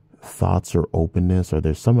thoughts or openness, or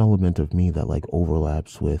there's some element of me that like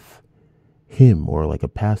overlaps with him, or like a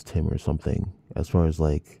past him or something, as far as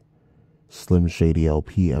like Slim Shady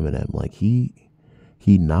LP Eminem, like he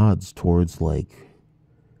nods towards like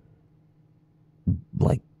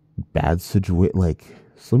bad situation. Like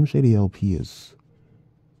Slim Shady LP is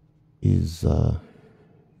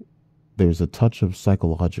there's a touch of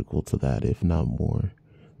psychological to that, if not more.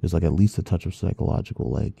 There's like at least a touch of psychological,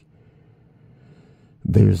 like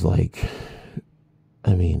there's like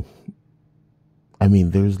I mean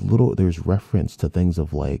there's reference to things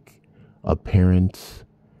of like a parent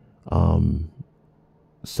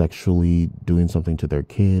sexually doing something to their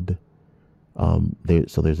kid.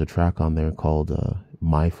 So there's a track on there called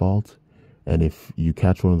My Fault, And if you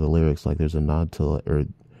catch one of the lyrics, like there's a nod to, or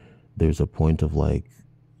there's a point of like,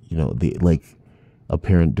 the like a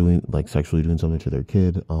parent doing like sexually doing something to their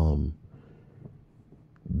kid.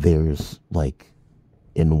 There's like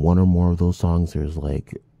in one or more of those songs, there's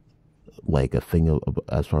like a thing of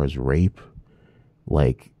as far as rape,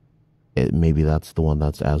 like maybe that's the one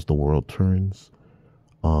that's as the world turns.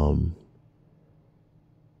 Um,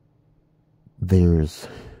 there's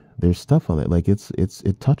stuff on it like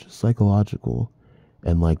it touches psychological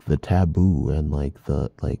and like the taboo and like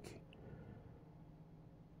the like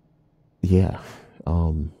yeah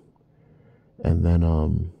um and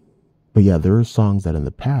then but yeah, there are songs that in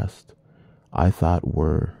the past I thought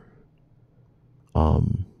were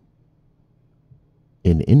um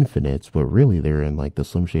in Infinites, but really they're in like the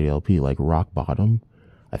Slim Shady LP, like Rock Bottom.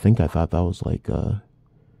 I think I thought that was like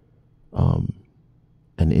um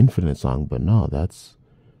an Infinite song, but no, that's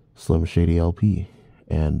Slim Shady LP.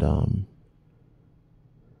 And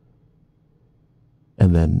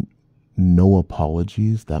then No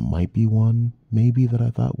Apologies, that might be one maybe that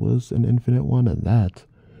I thought was an Infinite one, and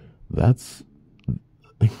that's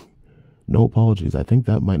No Apologies. I think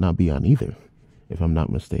that might not be on either, if I'm not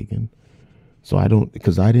mistaken. So I don't,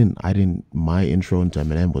 because I didn't, my intro into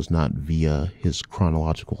Eminem was not via his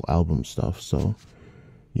chronological album stuff. So,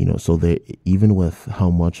 so they, even with how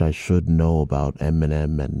much I should know about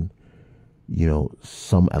Eminem and,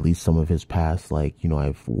 at least some of his past, like,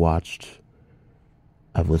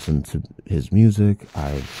 I've listened to his music.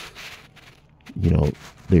 There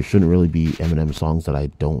shouldn't really be Eminem songs that I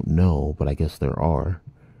don't know, but I guess there are.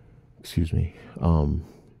 Excuse me.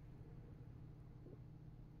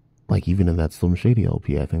 Like even in that Slim Shady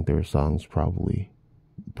LP, I think there are songs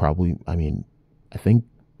I mean, I think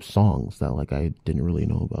songs that like I didn't really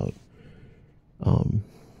know about.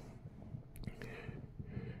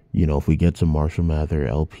 If we get to Marshall Mather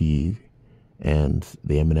LP and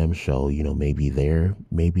the Eminem show,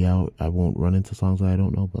 maybe I won't run into songs that I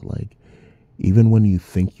don't know, but like even when you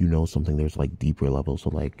think you know something, there's like deeper levels. So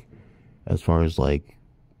like as far as like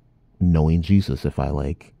knowing Jesus, if I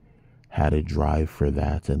like had a drive for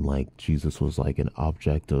that and like Jesus was like an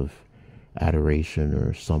object of adoration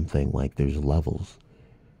or something, like there's levels.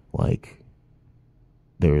 Like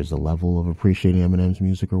there's a level of appreciating Eminem's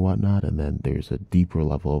music or whatnot, and then there's a deeper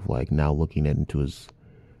level of like now looking into his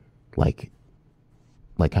like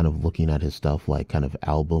kind of looking at his stuff like kind of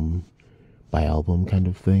album by album kind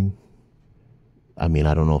of thing. I mean,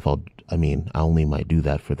 I don't know if I only might do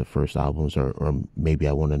that for the first albums, or maybe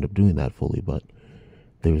I won't end up doing that fully, but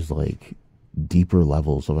there's like deeper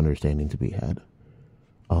levels of understanding to be had.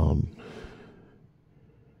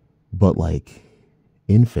 But like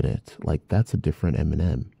Infinite, like that's a different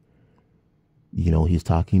Eminem. He's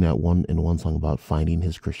talking in one song about finding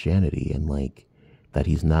his Christianity and like that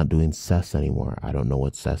he's not doing cess anymore. I don't know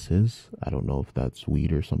what cess is. I don't know if that's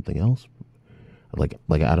weed or something else. Like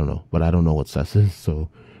I don't know, but I don't know what cess is. So,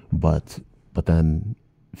 but then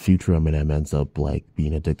future Eminem ends up like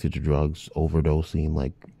being addicted to drugs, overdosing,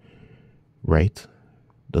 like, right?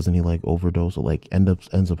 Doesn't he like overdose or like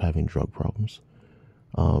ends up having drug problems?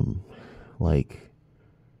 Like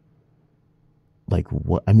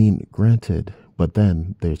what? I mean, granted, but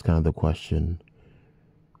then there's kind of the question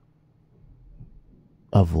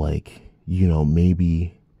of like,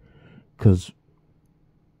 maybe because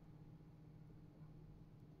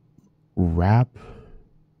rap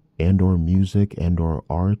and or music and or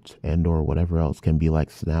art and or whatever else can be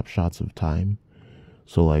like snapshots of time.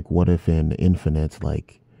 So like what if in Infinite,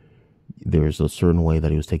 like there's a certain way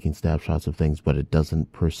that he was taking snapshots of things, but it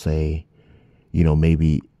doesn't per se,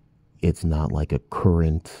 maybe it's not like a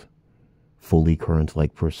fully current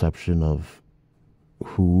like perception of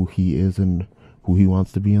who he is and who he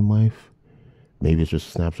wants to be in life. Maybe it's just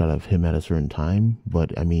a snapshot of him at a certain time,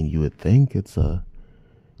 but I mean, you would think it's a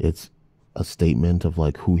statement of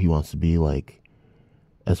like who he wants to be, like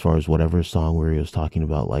as far as whatever song where he was talking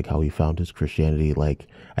about like how he found his Christianity. Like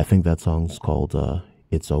I think that song's called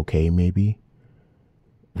It's Okay, maybe.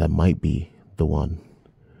 That might be the one.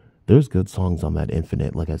 There's good songs on that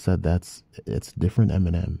Infinite. Like I said, it's different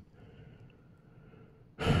Eminem.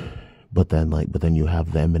 But then you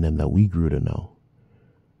have the Eminem that we grew to know.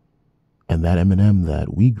 And that Eminem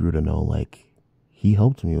that we grew to know, like he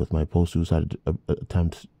helped me with my post-suicide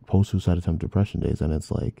attempt depression days. And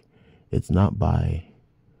it's like, it's not by,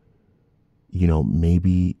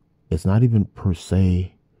 maybe it's not even per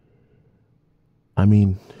se. I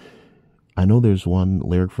mean, I know there's one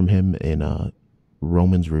lyric from him in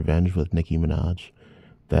Roman's Revenge with Nicki Minaj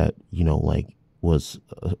that, like was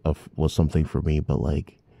something for me, but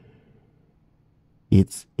like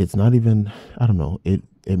it's not even, I don't know,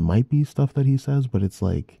 it might be stuff that he says, but it's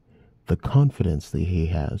like the confidence that he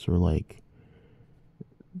has, or like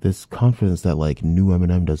this confidence that like new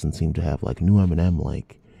Eminem doesn't seem to have. Like new Eminem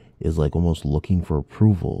like is like almost looking for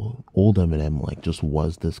approval. Old Eminem like just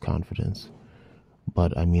was this confidence.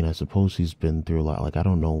 But I mean, I suppose he's been through a lot. Like I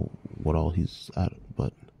don't know what all he's at,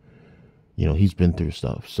 but you know, he's been through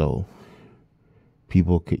stuff. So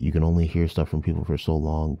you can only hear stuff from people for so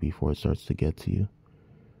long before it starts to get to you.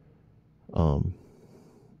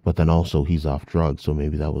 But then also he's off drugs, so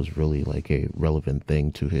maybe that was really like a relevant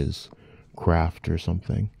thing to his craft or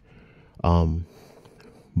something.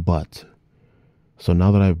 But so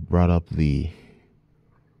now that I've brought up the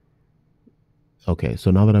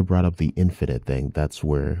infinite thing, that's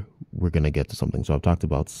where we're gonna get to something. So I've talked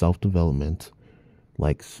about self-development,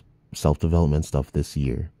 like self-development stuff this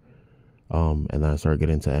year, and then I started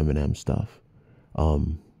getting into Eminem stuff.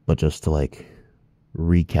 But just to like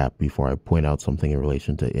recap before I point out something in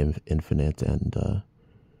relation to Infinite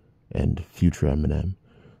and future Eminem.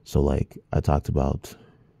 So like I talked about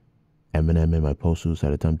Eminem in my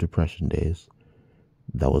post-suicide attempt depression days.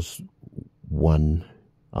 That was one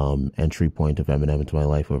entry point of Eminem into my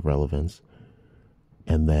life of relevance.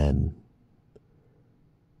 And then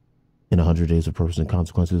in 100 Days of Purpose and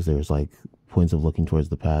Consequences, there's like points of looking towards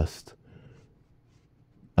the past.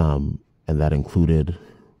 And that included,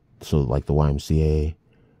 so like the YMCA,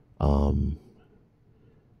 an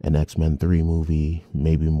X-Men 3 movie,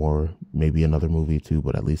 maybe another movie too,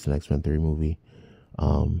 but at least an X-Men 3 movie.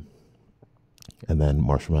 And then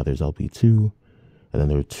Marshall Mathers LP 2. And then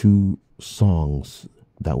there were 2 songs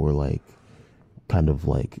that were like kind of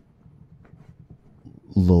like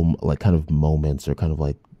low, like kind of moments, or kind of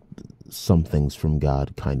like some things from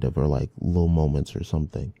God, kind of, or like low moments or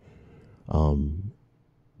something.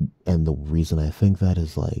 And the reason I think that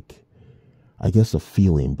is like, I guess a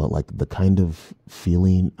feeling, but like the kind of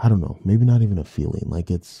feeling, I don't know, maybe not even a feeling, like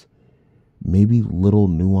it's maybe little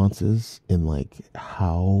nuances in like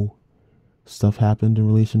how stuff happened in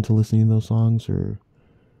relation to listening to those songs, or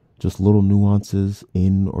just little nuances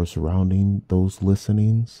in or surrounding those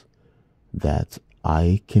listenings that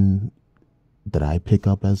I pick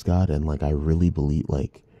up as God, and like I really believe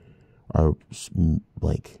like are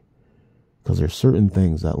like, because there's certain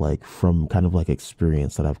things that like from kind of like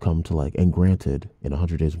experience that I've come to like, and granted in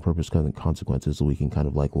 100 Days of Purpose and Consequences, we can kind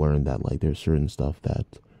of like learn that like there's certain stuff that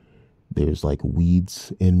there's like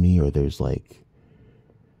weeds in me, or there's like,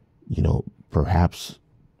 you know, perhaps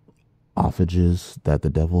offages that the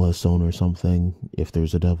devil has sown or something, if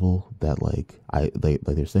there's a devil, that like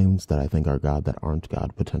there's things that I think are God that aren't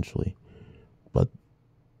God potentially. But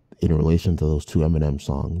in relation to those 2 Eminem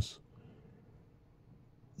songs,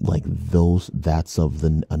 like that's of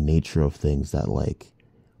a nature of things that like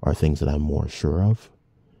are things that I'm more sure of,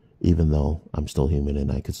 even though I'm still human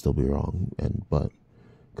and I could still be wrong. But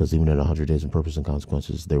because even in 100 Days of Purpose and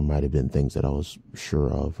Consequences, there might have been things that I was sure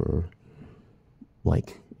of, or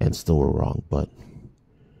like, and still were wrong. But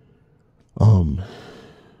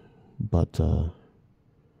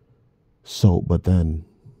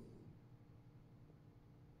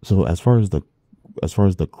as far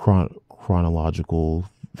as the chronological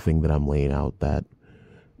thing that I'm laying out, that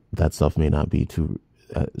stuff may not be too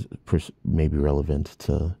maybe relevant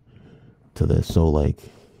to this. So like,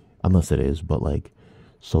 unless it is, but like,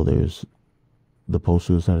 so there's the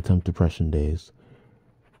post-suicide attempt depression days,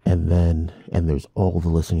 and there's all the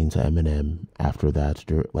listening to Eminem after that,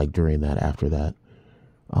 during that, after that.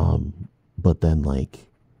 But then like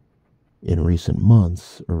in recent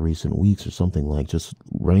months or recent weeks or something, like just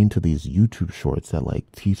running to these YouTube shorts that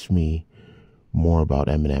like teach me more about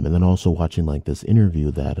Eminem, and then also watching like this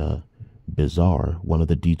interview that Bizarre, one of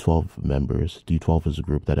the D12 members, D12 is a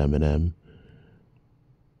group that Eminem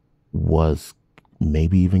was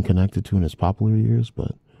maybe even connected to in his popular years,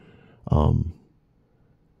 but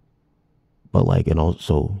like, and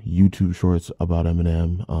also YouTube shorts about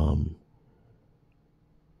Eminem,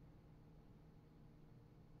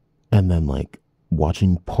 and then like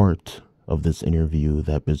watching part of this interview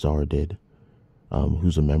that Bizarre did,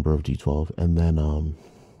 who's a member of D12, and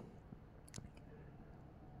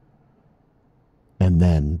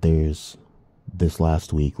then there's this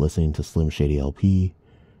last week listening to Slim Shady LP,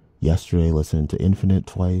 yesterday listening to Infinite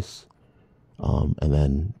twice, and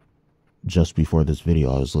then just before this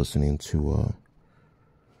video I was listening to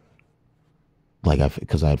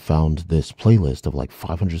because I had found this playlist of like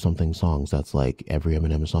 500 something songs that's like every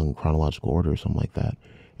Eminem song in chronological order or something like that,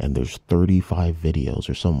 and there's 35 videos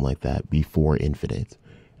or something like that before Infinite,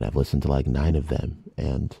 and I've listened to like 9 of them,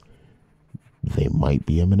 and they might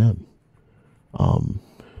be Eminem.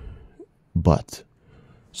 But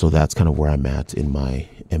So that's kind of where I'm at in my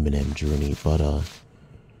Eminem journey. But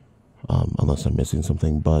unless I'm missing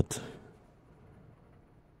something, but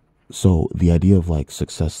so the idea of like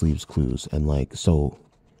success leaves clues, and like so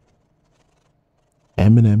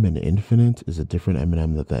Eminem and Infinite is a different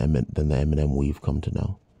Eminem than the Eminem we've come to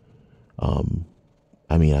know.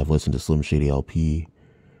 I mean, I've listened to Slim Shady LP.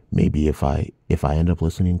 Maybe if I end up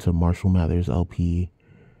listening to Marshall Mathers LP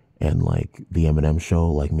and like the Eminem show,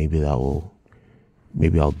 like maybe I'll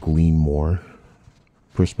glean more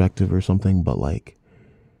perspective or something. But like,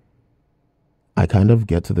 I kind of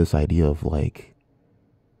get to this idea of like,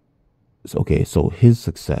 okay, so his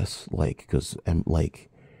success, like, because like,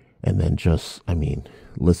 and then just, I mean,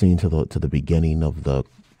 listening to the beginning of the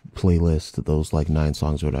playlist, those like 9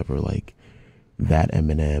 songs or whatever, like that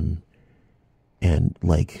Eminem, and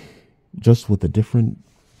like just with the different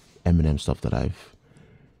Eminem stuff that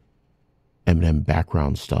Eminem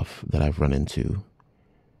background stuff that I've run into,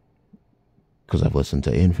 because I've listened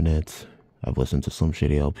to Infinite, I've listened to Slim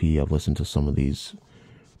Shady LP, I've listened to some of these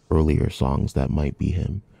earlier songs that might be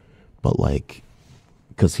him, but like,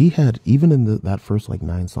 because he had, even in that first like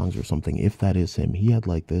 9 songs or something, if that is him, he had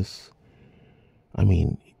like this, I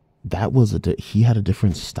mean, that was he had a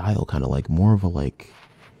different style, kind of like more of a like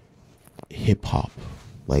hip hop,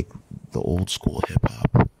 like the old school hip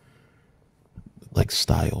hop like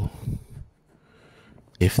style,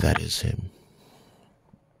 if that is him.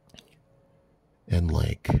 And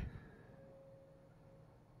like,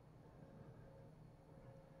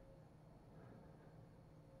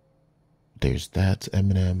 there's that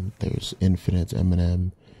Eminem, there's Infinite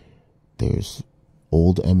Eminem, there's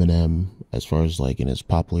old Eminem as far as like in his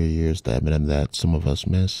popular years, the Eminem that some of us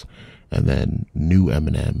miss, and then new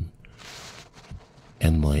Eminem.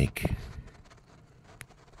 And like,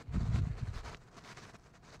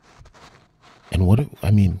 and what if,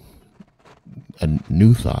 I mean, a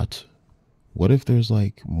new thought, what if there's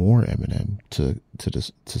like more Eminem to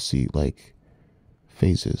see, like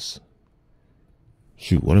phases?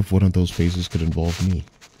 Shoot, what if one of those phases could involve me?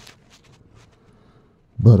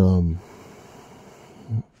 But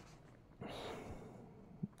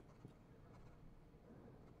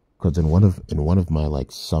because in one of my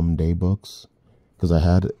like someday books, because I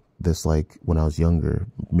had this like when I was younger,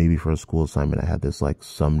 maybe for a school assignment, I had this like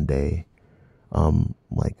someday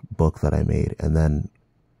like book that I made, and then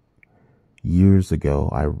years ago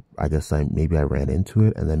I guess I ran into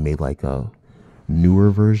it and then made like a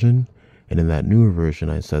newer version, and in that newer version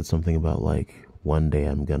I said something about like one day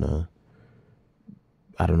I don't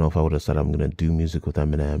know if I would have said I'm gonna do music with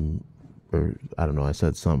Eminem, or I don't know, I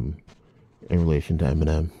said something in relation to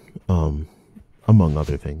Eminem, among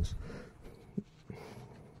other things.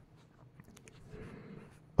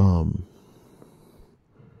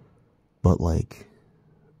 But like,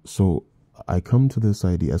 so I come to this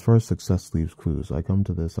idea, as far as success leaves clues, I come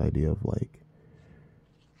to this idea of like,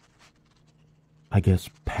 I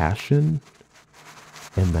guess, passion,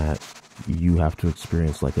 and that you have to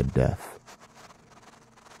experience like a death.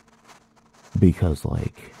 Because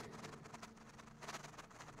like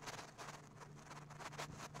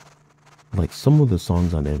some of the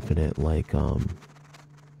songs on Infinite, like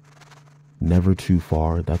Never Too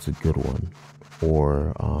Far, that's a good one.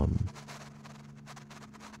 Or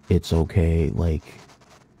It's Okay, like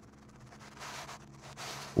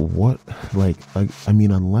what, like I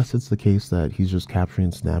mean, unless it's the case that he's just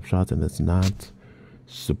capturing snapshots and it's not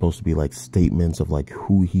supposed to be like statements of like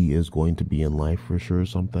who he is going to be in life for sure or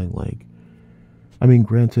something, like, I mean,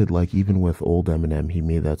 granted, like even with old Eminem, he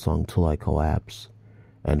made that song Till I Collapse,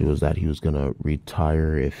 and it was that he was gonna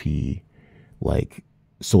retire if he, like,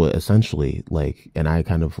 so essentially, like, and I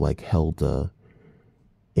kind of like held a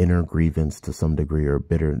inner grievance to some degree, or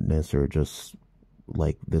bitterness, or just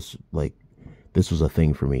like this was a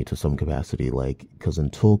thing for me to some capacity, like, because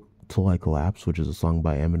until I Collapse, which is a song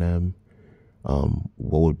by Eminem,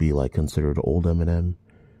 what would be like considered old Eminem,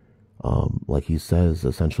 like he says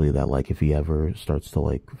essentially that like if he ever starts to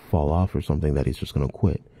like fall off or something, that he's just gonna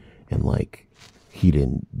quit, and like he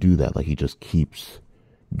didn't do that, like he just keeps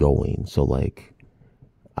going. So like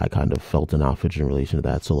I kind of felt an outrage in relation to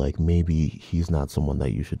that. So like maybe he's not someone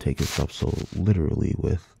that you should take his stuff so literally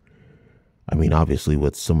with. I mean, obviously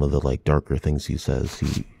with some of the like darker things he says,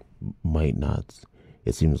 he might not,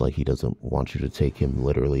 it seems like he doesn't want you to take him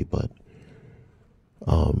literally, but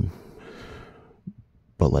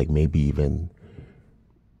like maybe even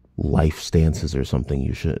life stances or something,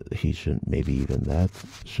 he shouldn't, maybe even that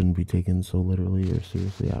shouldn't be taken so literally or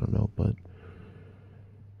seriously, I don't know. But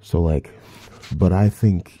so like, but I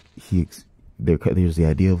think there's the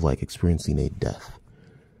idea of like experiencing a death.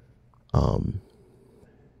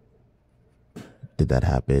 Did that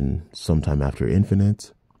happen sometime after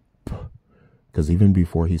Infinite? Because even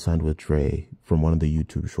before he signed with Dre, from one of the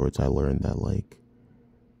YouTube shorts, I learned that like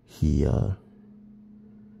he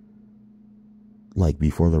like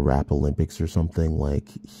before the Rap Olympics or something, like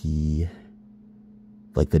he,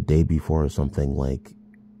 like the day before or something, like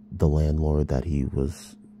the landlord that he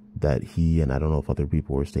and I don't know if other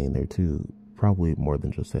people were staying there too, probably more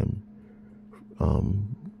than just him.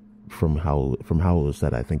 From how it was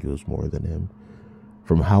said, I think it was more than him.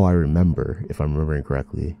 From how I remember, if I'm remembering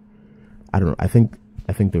correctly, I don't know. I think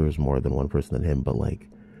there was more than one person than him, but like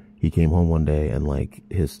he came home one day and like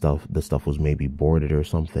the stuff was maybe boarded or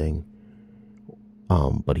something.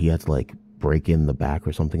 But he had to like break in the back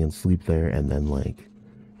or something and sleep there, and then like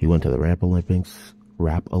he went to the Rap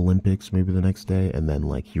Olympics maybe the next day, and then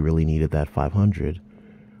like he really needed that 500.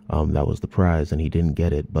 That was the prize, and he didn't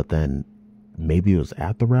get it. But then maybe it was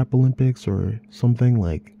at the Rap Olympics or something,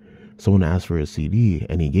 like someone asked for a CD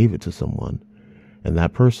and he gave it to someone, and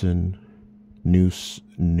that person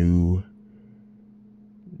knew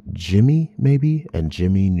Jimmy maybe, and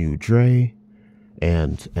Jimmy knew Dre,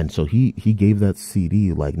 and so he gave that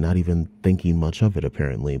CD like not even thinking much of it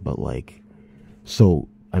apparently. But like, so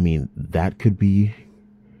I mean that could be,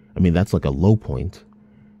 I mean that's like a low point,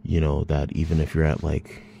 you know, that even if you're at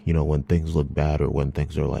like, you know, when things look bad or when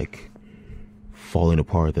things are like falling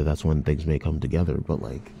apart, that's when things may come together. But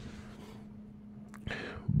like,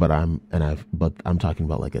 but I'm talking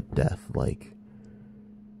about like a death, like,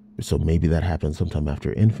 so maybe that happened sometime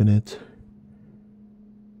after Infinite.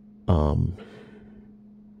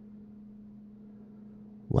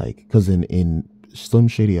 Like, because in Slim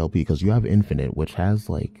Shady LP, because you have Infinite, which has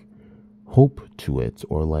like hope to it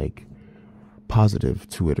or like positive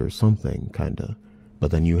to it or something kind of, but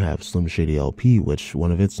then you have Slim Shady LP, which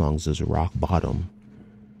one of its songs is Rock Bottom,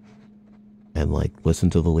 and like listen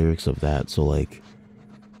to the lyrics of that. So like,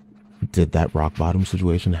 did that rock bottom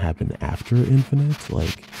situation happen after Infinite?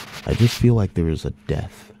 Like, I just feel like there is a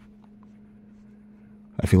death.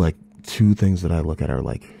 I feel like two things that I look at are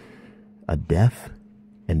like a death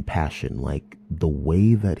and passion. Like the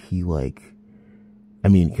way that he like, I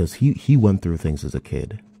mean, because he went through things as a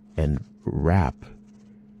kid, and rap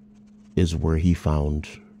is where he found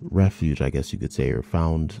refuge, I guess you could say, or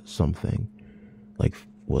found something, like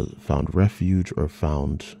found refuge or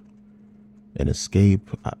found an escape,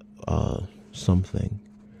 something.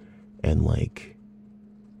 And like,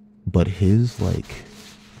 but his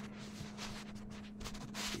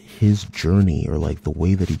journey, or like the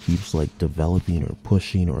way that he keeps like developing or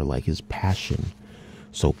pushing, or like his passion.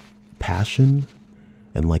 So passion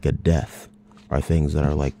and like a death are things that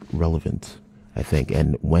are like relevant, I think.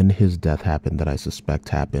 And when his death happened, that I suspect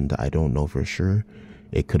happened, I don't know for sure.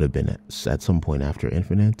 It could have been at some point after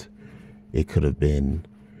Infinite. It could have been,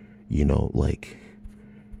 you know, like,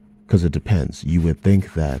 because it depends. You would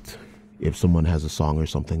think that if someone has a song or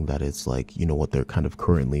something, that it's like, you know, what they're kind of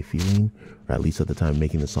currently feeling, or at least at the time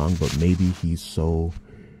making the song. But maybe he's so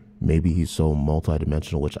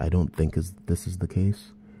multidimensional, which I don't think this is the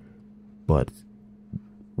case. But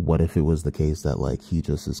what if it was the case that like he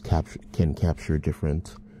just can capture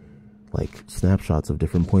different like snapshots of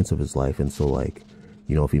different points of his life? And so like,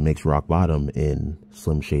 you know, if he makes Rock Bottom in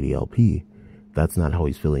Slim Shady LP, that's not how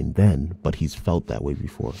he's feeling then, but he's felt that way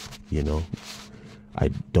before, you know? I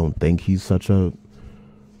don't think he's such a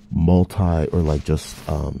or like just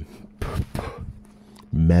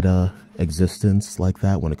meta existence like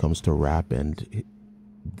that when it comes to rap and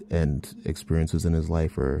experiences in his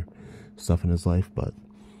life or stuff in his life, but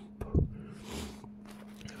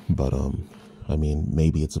I mean,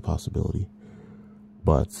 maybe it's a possibility.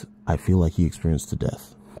 But I feel like he experienced a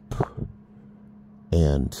death, but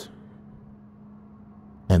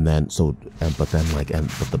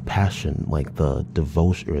the passion, like the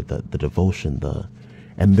devotion, or the devotion,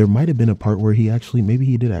 and there might have been a part where maybe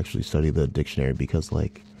he did actually study the dictionary, because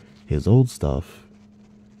like his old stuff,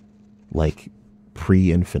 like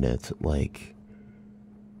pre-Infinite, like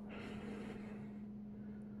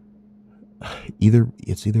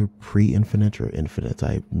it's either pre-Infinite or Infinite.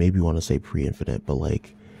 I maybe want to say pre-Infinite, but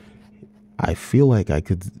like I feel like I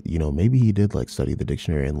could, you know, maybe he did like study the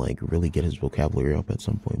dictionary and like really get his vocabulary up at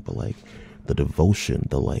some point. But like the devotion,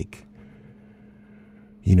 the like,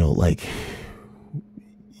 you know, like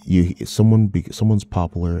someone's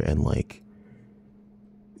popular, and like,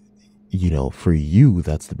 you know, for you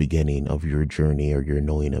that's the beginning of your journey or your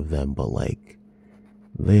knowing of them, but like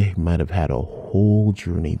they might have had a whole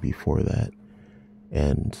journey before that.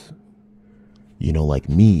 And, you know, like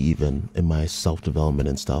me, even in my self-development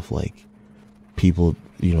and stuff, like people,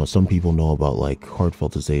 you know, some people know about like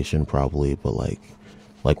heartfeltization probably, but like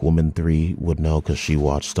like Woman 3 would know because she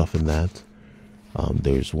watched stuff in that.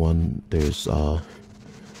 There's a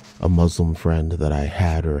Muslim friend that I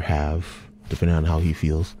had or have, depending on how he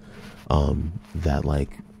feels, that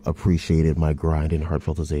like appreciated my grind and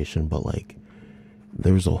heartfeltization, but like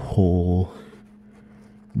there's a whole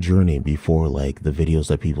journey before like the videos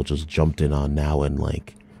that people just jumped in on now and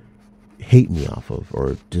like hate me off of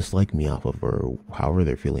or dislike me off of or however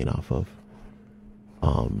they're feeling off of.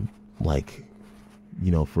 Like,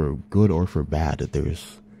 you know, for good or for bad,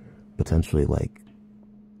 there's potentially like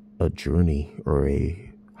a journey or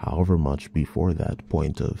a however much before that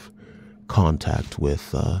point of contact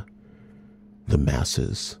with the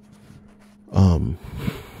masses.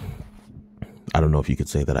 I don't know if you could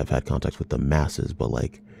say that I've had contact with the masses, but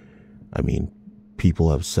like, I mean, people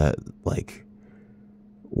have said, like,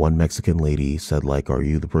 one Mexican lady said, like, are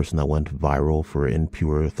you the person that went viral for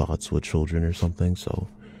impure thoughts with children or something? So,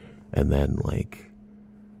 and then like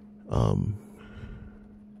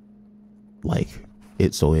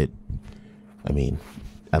I mean,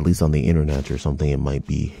 at least on the internet or something, it might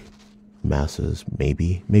be masses,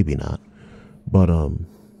 maybe not. But,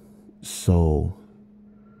 so,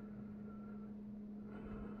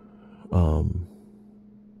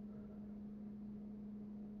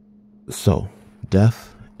 so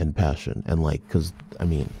death and passion, and like, cause I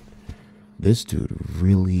mean, this dude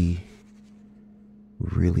really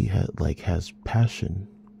has passion.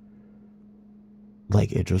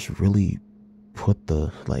 Like, it just really put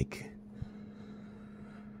the, like,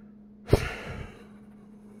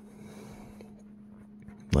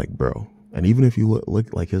 bro. And even if you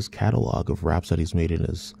look like his catalog of raps that he's made in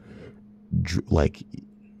his, like,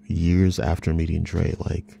 years after meeting Dre,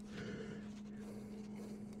 like,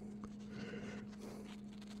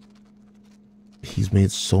 he's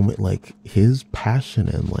made so many, like, his passion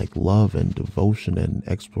and like love and devotion and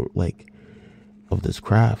export, like, of this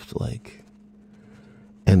craft, like,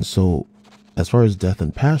 and so as far as death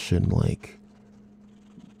and passion, like,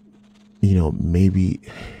 you know, maybe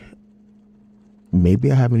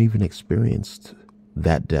I haven't even experienced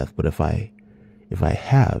that death, but if I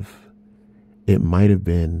have, it might have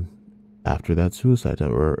been after that suicide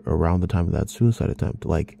attempt or around the time of that suicide attempt.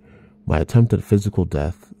 Like, my attempt at physical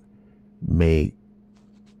death may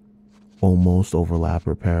almost overlap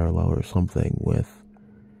or parallel or something with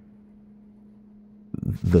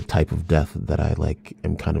the type of death that I like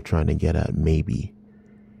am kind of trying to get at, maybe.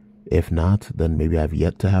 If not, then maybe I've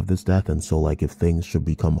yet to have this death, and so like if things should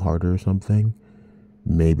become harder or something,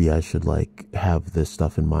 maybe I should like have this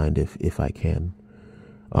stuff in mind if I can.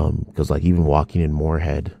 Because like even walking in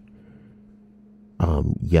Moorhead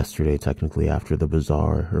yesterday, technically after the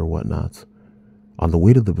bazaar or whatnot, on the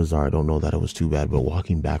way to the bazaar, I don't know that it was too bad, but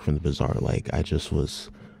walking back from the bazaar, like I just was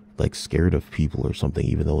like scared of people or something,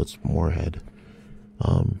 even though it's Moorhead.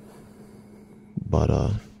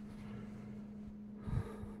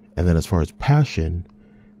 And then as far as passion,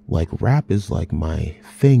 like rap is like my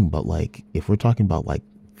thing, but like if we're talking about like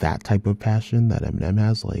that type of passion that Eminem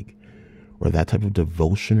has, like, or that type of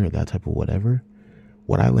devotion or that type of whatever,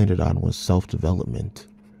 what I landed on was self-development.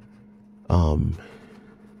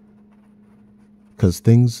 Because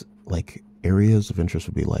things like areas of interest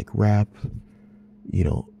would be like rap, you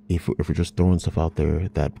know, if we're just throwing stuff out there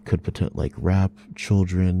that could potentially, like rap,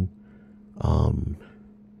 children,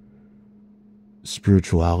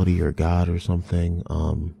 spirituality or God or something,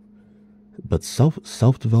 but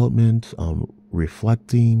self-development,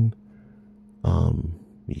 reflecting,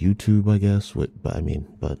 YouTube, I guess, but I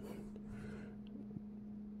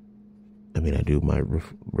mean, I do my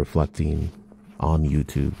reflecting on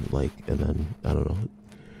YouTube, like, and then, I don't know,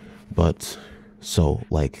 but, so,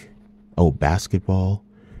 like, oh, basketball,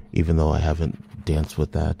 even though I haven't danced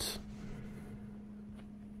with that,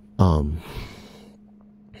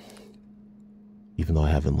 even though I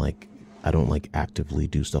haven't, like, I don't, like, actively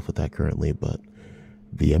do stuff with that currently, but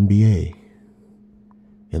the NBA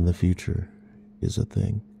in the future is a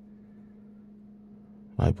thing,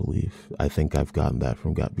 I believe. I think I've gotten that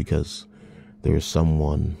from God, because there's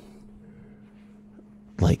someone,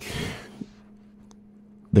 like,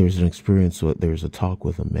 there's an experience with, there's a talk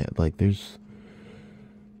with a man, like, there's,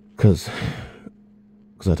 because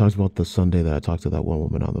I talked about the Sunday that I talked to that one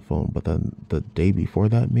woman on the phone, but then the day before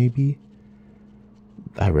that, maybe,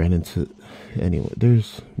 I ran into, anyway,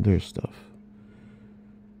 there's stuff,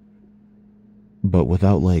 but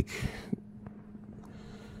without, like,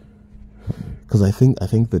 because I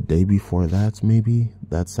think the day before that, maybe,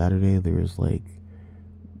 that Saturday, there's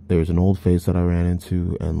an old face that I ran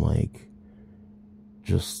into, and, like,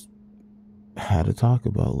 just had to talk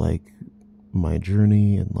about, like, my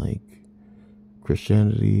journey, and, like,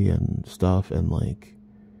 Christianity, and stuff, and, like,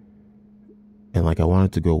 And like I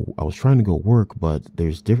was trying to go work, but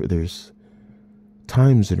there's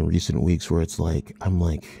times in recent weeks where it's like I'm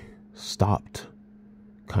like stopped,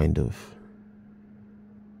 kind of.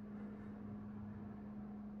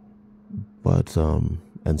 But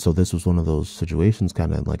and so this was one of those situations,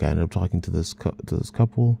 kind of like I ended up talking to this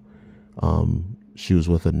couple. She was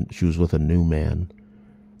with a new man.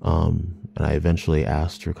 And I eventually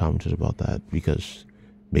asked her, commented about that, because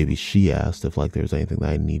maybe she asked if like there's anything that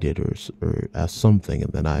I needed, or asked something,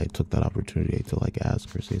 and then I took that opportunity to like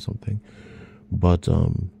ask or say something. But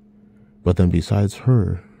then besides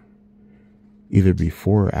her, either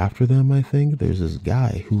before or after them, I think there's this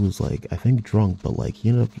guy who was like, I think drunk, but like he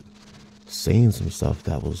ended up saying some stuff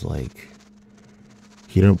that was like,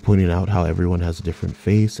 he ended up pointing out how everyone has a different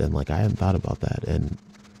face, and like I hadn't thought about that, and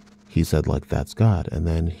he said like that's God, and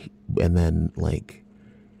then like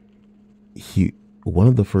he one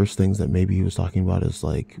of the first things that maybe he was talking about is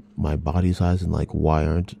like my body size, and like why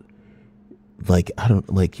aren't, like I don't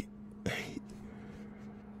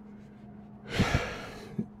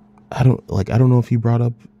know if he brought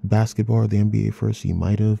up basketball or the NBA first. He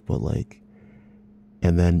might have, but like,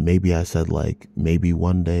 and then maybe I said like maybe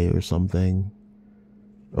one day or something,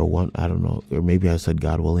 I don't know, or maybe I said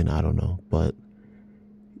God willing, I don't know, but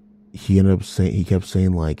he kept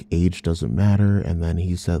saying like age doesn't matter, and then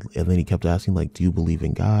he kept asking like, do you believe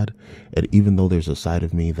in God? And even though there's a side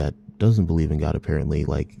of me that doesn't believe in God, apparently,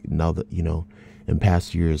 like now that, in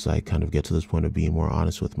past years, I kind of get to this point of being more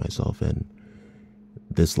honest with myself. And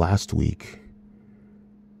this last week,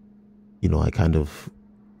 I kind of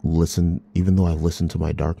listened, even though I've listened to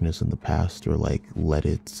my darkness in the past, or like let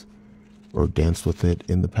it, or danced with it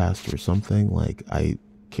in the past or something, like I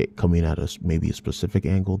coming at maybe a specific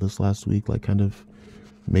angle this last week, like kind of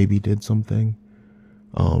maybe did something.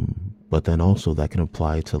 But then also that can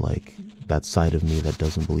apply to like that side of me that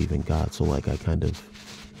doesn't believe in God. So like I kind of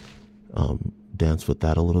dance with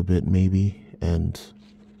that a little bit maybe. And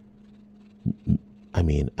I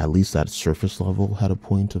mean, at least that surface level had a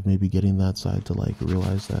point of maybe getting that side to like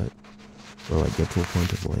realize that, or like get to a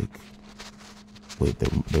point of like, wait,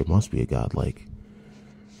 there must be a God, like,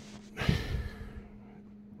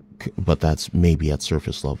 but that's maybe at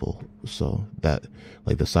surface level. So that,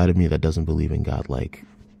 like, the side of me that doesn't believe in God, like,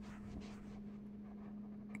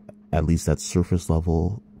 at least at surface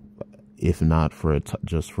level, if not for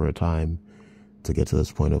just for a time, to get to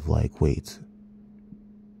this point of like, wait,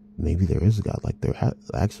 maybe there is a God. Like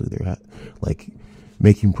like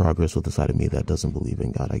making progress with the side of me that doesn't believe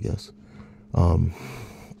in God, I guess.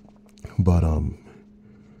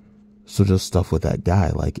 So just stuff with that guy,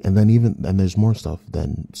 like, and there's more stuff with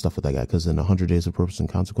that guy, because in 100 Days of Purpose and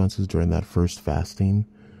Consequences, during that first fasting,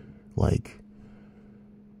 like,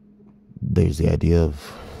 there's the idea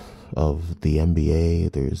of the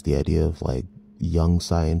MBA, there's the idea of like young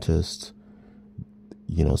scientist,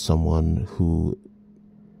 someone who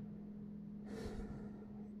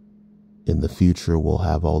in the future will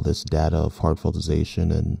have all this data of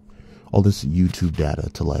heartfeltization and all this YouTube data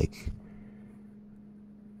to like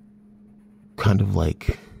kind of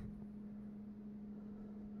like,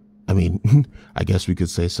 I mean, I guess we could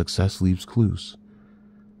say success leaves clues,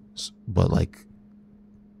 but like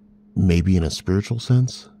maybe in a spiritual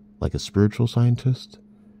sense, like a spiritual scientist.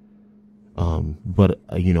 But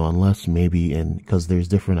unless maybe because there's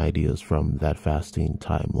different ideas from that fasting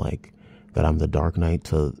time, like that I'm the Dark Knight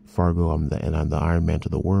to Fargo, I'm the Iron Man to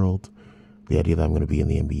the world. The idea that I'm going to be in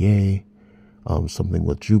the NBA, something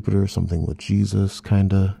with Jupiter, something with Jesus,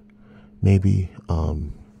 kinda. Maybe,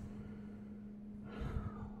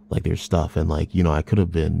 like there's stuff, and like, I could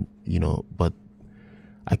have been, but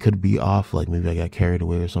I could be off, like maybe I got carried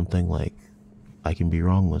away or something, like I can be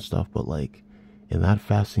wrong with stuff, but like in that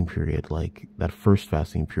fasting period, like that first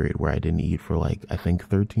fasting period where I didn't eat for like, I think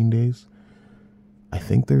 13 days, I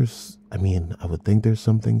would think there's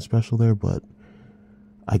something special there, but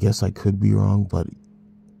I guess I could be wrong. But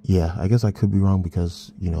yeah, I guess I could be wrong,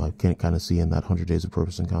 because, I can kind of see in that 100 Days of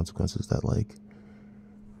Purpose and Consequences that like,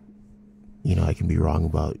 I can be wrong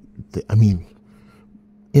about,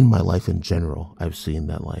 in my life in general, I've seen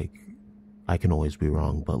that like, I can always be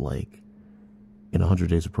wrong, but like, in 100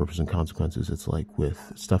 Days of Purpose and Consequences, it's like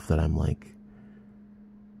with stuff that I'm like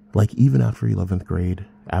even after 11th grade,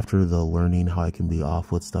 after the learning how I can be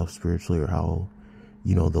off with stuff spiritually, or how,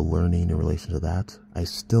 the learning in relation to that, I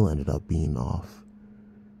still ended up being off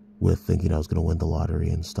with thinking I was going to win the lottery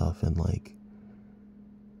and stuff. And like,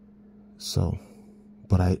 so,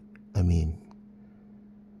 but I mean,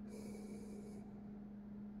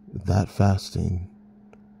 that fasting,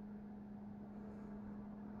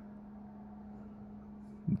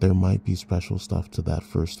 there might be special stuff to that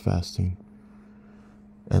first fasting.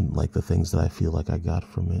 and like the things that I feel like I got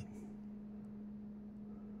from it.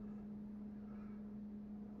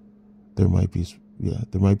 There might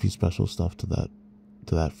be special stuff to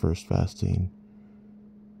that first fasting,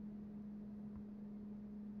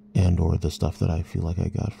 and or the stuff that I feel like I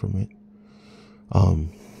got from it.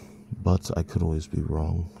 But I could always be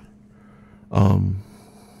wrong.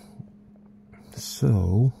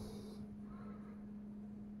 So,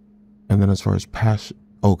 and then as far as passion,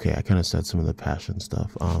 okay, I kind of said some of the passion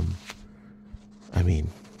stuff.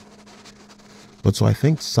 But so I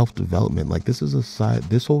think self-development, like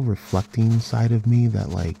this whole reflecting side of me that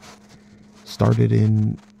like started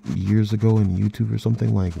in years ago in YouTube or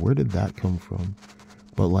something, like where did that come from?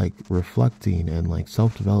 But like reflecting and like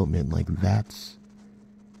self-development, like that's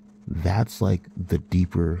like the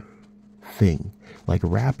deeper thing. Like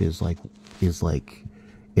rap is like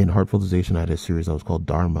in Heartfultization, I had a series that was called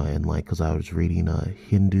Dharma, and like because I was reading I was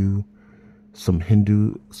reading some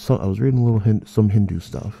Hindu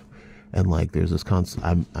stuff, and like there's this concept.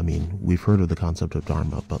 I mean, we've heard of the concept of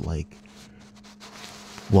Dharma, but like,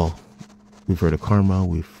 well, we've heard of karma.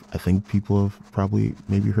 I think people have probably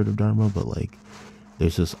maybe heard of Dharma, but like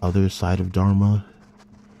there's this other side of Dharma,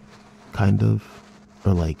 kind of,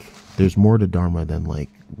 or like there's more to Dharma than like,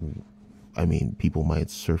 I mean, people might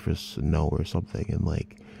surface know or something, and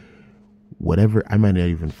like whatever, I might not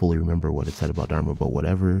even fully remember what it said about Dharma, but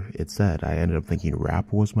whatever it said, I ended up thinking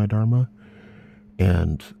rap was my Dharma.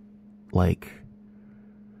 And like,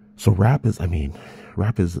 so rap is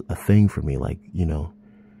a thing for me, like, you know,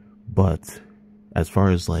 but as far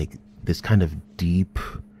as like this kind of deep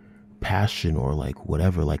passion or like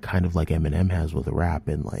whatever, like kind of like Eminem has with rap,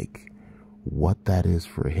 and like what that is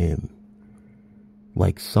for him,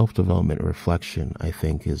 like self-development, reflection, I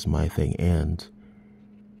think is my thing. And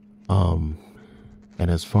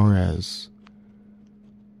as far as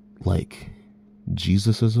like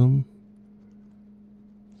Jesusism,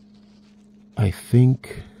 I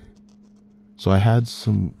think, so I had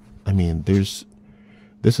some, this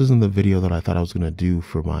isn't the video that I thought I was going to do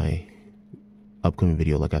for my upcoming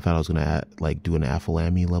video. Like I thought I was going to like do an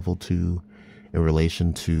E.M.I.N.E.M level 2 in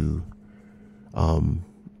relation to,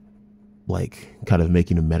 like kind of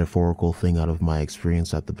making a metaphorical thing out of my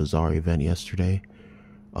experience at the Bazaar event yesterday.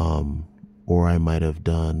 Or I might have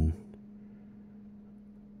done,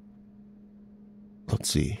 let's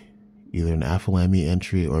see, either an E.M.I.N.E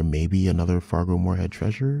entry or maybe another Fargo Moorhead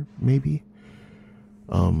treasure, maybe.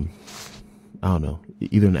 I don't know,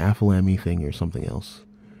 either an E.M.I.N.E thing or something else.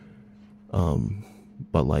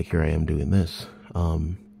 But like here I am doing this.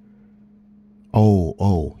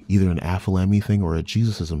 Either an E.M.I.N.E thing or a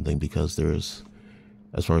Jesusism thing, because there's,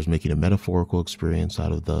 as far as making a metaphorical experience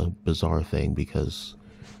out of the Bazaar thing, because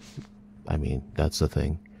I mean, that's the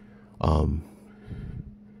thing. And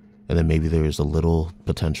then maybe there's a little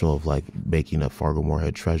potential of like making a Fargo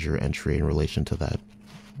Moorhead treasure entry in relation to that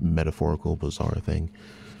metaphorical Bazaar thing.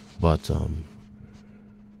 But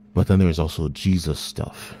then there's also Jesus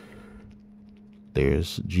stuff.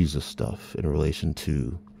 There's Jesus stuff in relation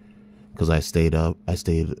to, because I stayed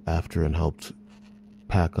after and helped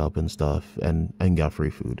pack up and stuff, and got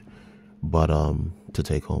free food, but to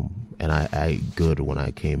take home, and I ate good when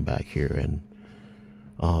I came back here, and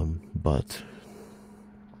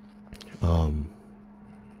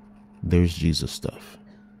there's Jesus stuff.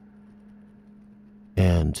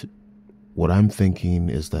 And what I'm thinking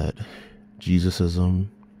is that Jesusism,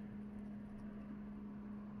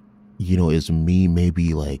 you know, is me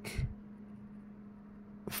maybe like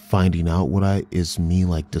finding out is me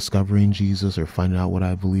like discovering Jesus, or finding out what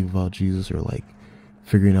I believe about Jesus, or like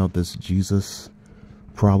figuring out this Jesus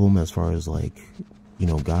problem, as far as like, you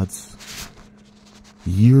know, God's,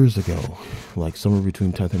 years ago, like somewhere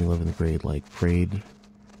between 10th and 11th grade, like prayed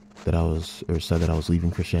that said that I was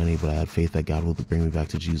leaving Christianity, but I had faith that God would bring me back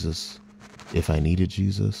to Jesus if I needed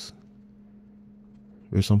Jesus,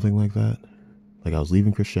 or something like that. Like I was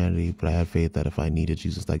leaving Christianity, but I had faith that if I needed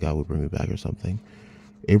Jesus, that God would bring me back, or something.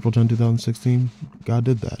 April 10, 2016, God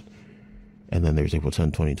did that. And then there's April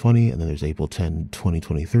 10, 2020, and then there's April 10,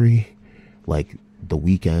 2023. Like the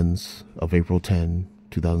weekends of April 10,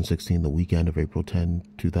 2016, the weekend of April 10,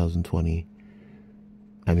 2020.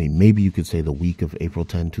 I mean, maybe you could say the week of April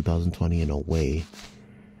 10, 2020 in a way,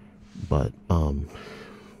 but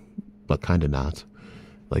kind of not.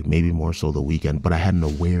 Like maybe more so the weekend, but I had an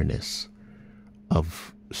awareness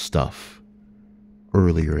of stuff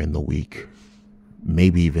earlier in the week,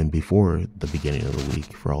 maybe even before the beginning of the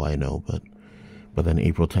week, for all I know, but then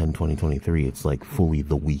April 10, 2023, it's like fully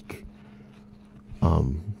the week,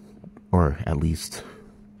 or at least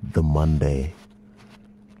the Monday,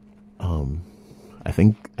 I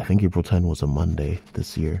think April 10 was a Monday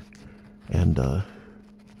this year, and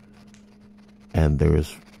there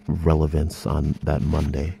is relevance on that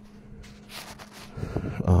Monday.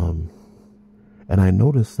 And I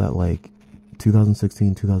noticed that like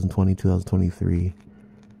 2016, 2020, 2023,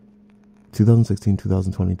 2016,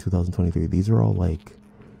 2020, 2023, these are all like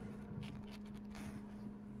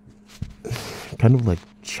kind of like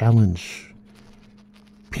challenge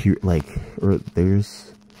or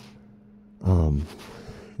there's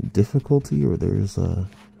difficulty, or there's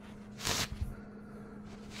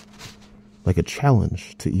like a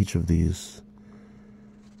challenge to each of these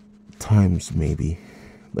times, maybe,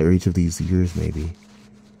 or each of these years, maybe.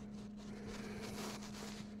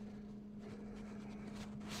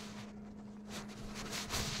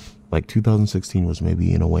 Like 2016 was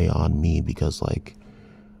maybe in a way on me, because like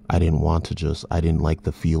I didn't like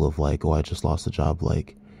the feel of like, oh, I just lost a job,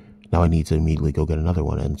 like now I need to immediately go get another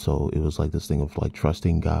one. And so it was like this thing of like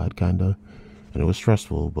trusting God, kind of, and it was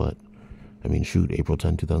stressful. But I mean, shoot, April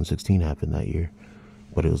 10, 2016 happened that year,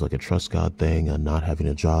 but it was like a trust God thing, and not having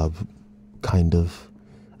a job, kind of.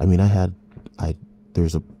 I mean, I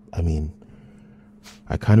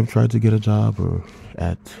kind of tried to get a job or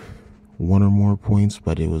at one or more points,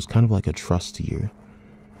 but it was kind of like a trust year.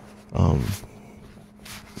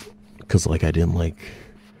 Because like I didn't like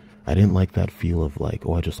that feel of like,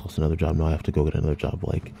 oh, I just lost another job, now I have to go get another job.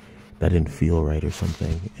 Like that didn't feel right or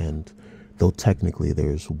something. And though technically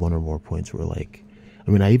there's one or more points where like,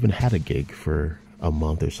 I mean, I even had a gig for a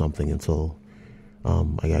month or something until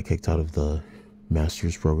I got kicked out of the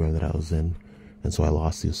master's program that I was in, and so I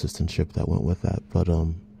lost the assistantship that went with that. But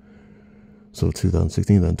so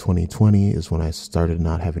 2016, then 2020 is when I started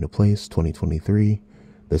not having a place. 2023,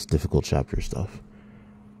 this difficult chapter stuff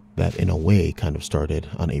that in a way kind of started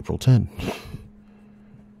on April 10.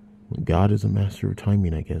 God is a master of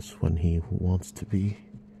timing, I guess, when he wants to be,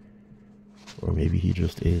 or maybe he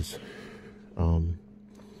just is.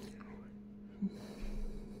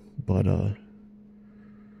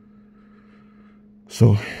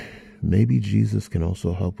 So maybe Jesus can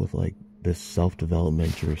also help with like this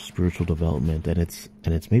self-development or spiritual development, and it's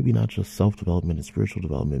maybe not just self-development and spiritual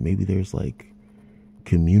development. Maybe there's like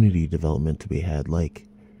community development to be had. Like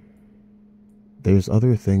there's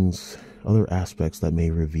other things, other aspects that may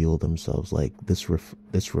reveal themselves, like this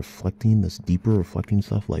deeper reflecting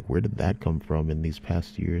stuff. Like where did that come from in these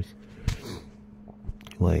past years?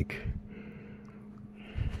 Like,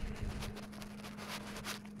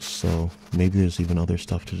 so maybe there's even other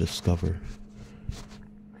stuff to discover.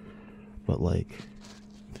 But like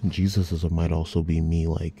Jesusism might also be me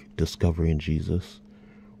like discovering Jesus,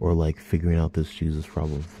 or like figuring out this Jesus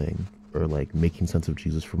problem thing, or like making sense of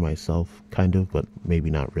Jesus for myself, kind of, but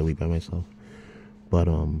maybe not really by myself. But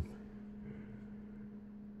and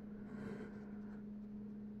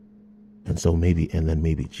so maybe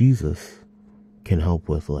Jesus can help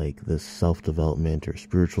with like this self-development or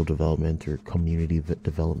spiritual development or community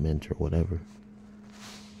development or whatever.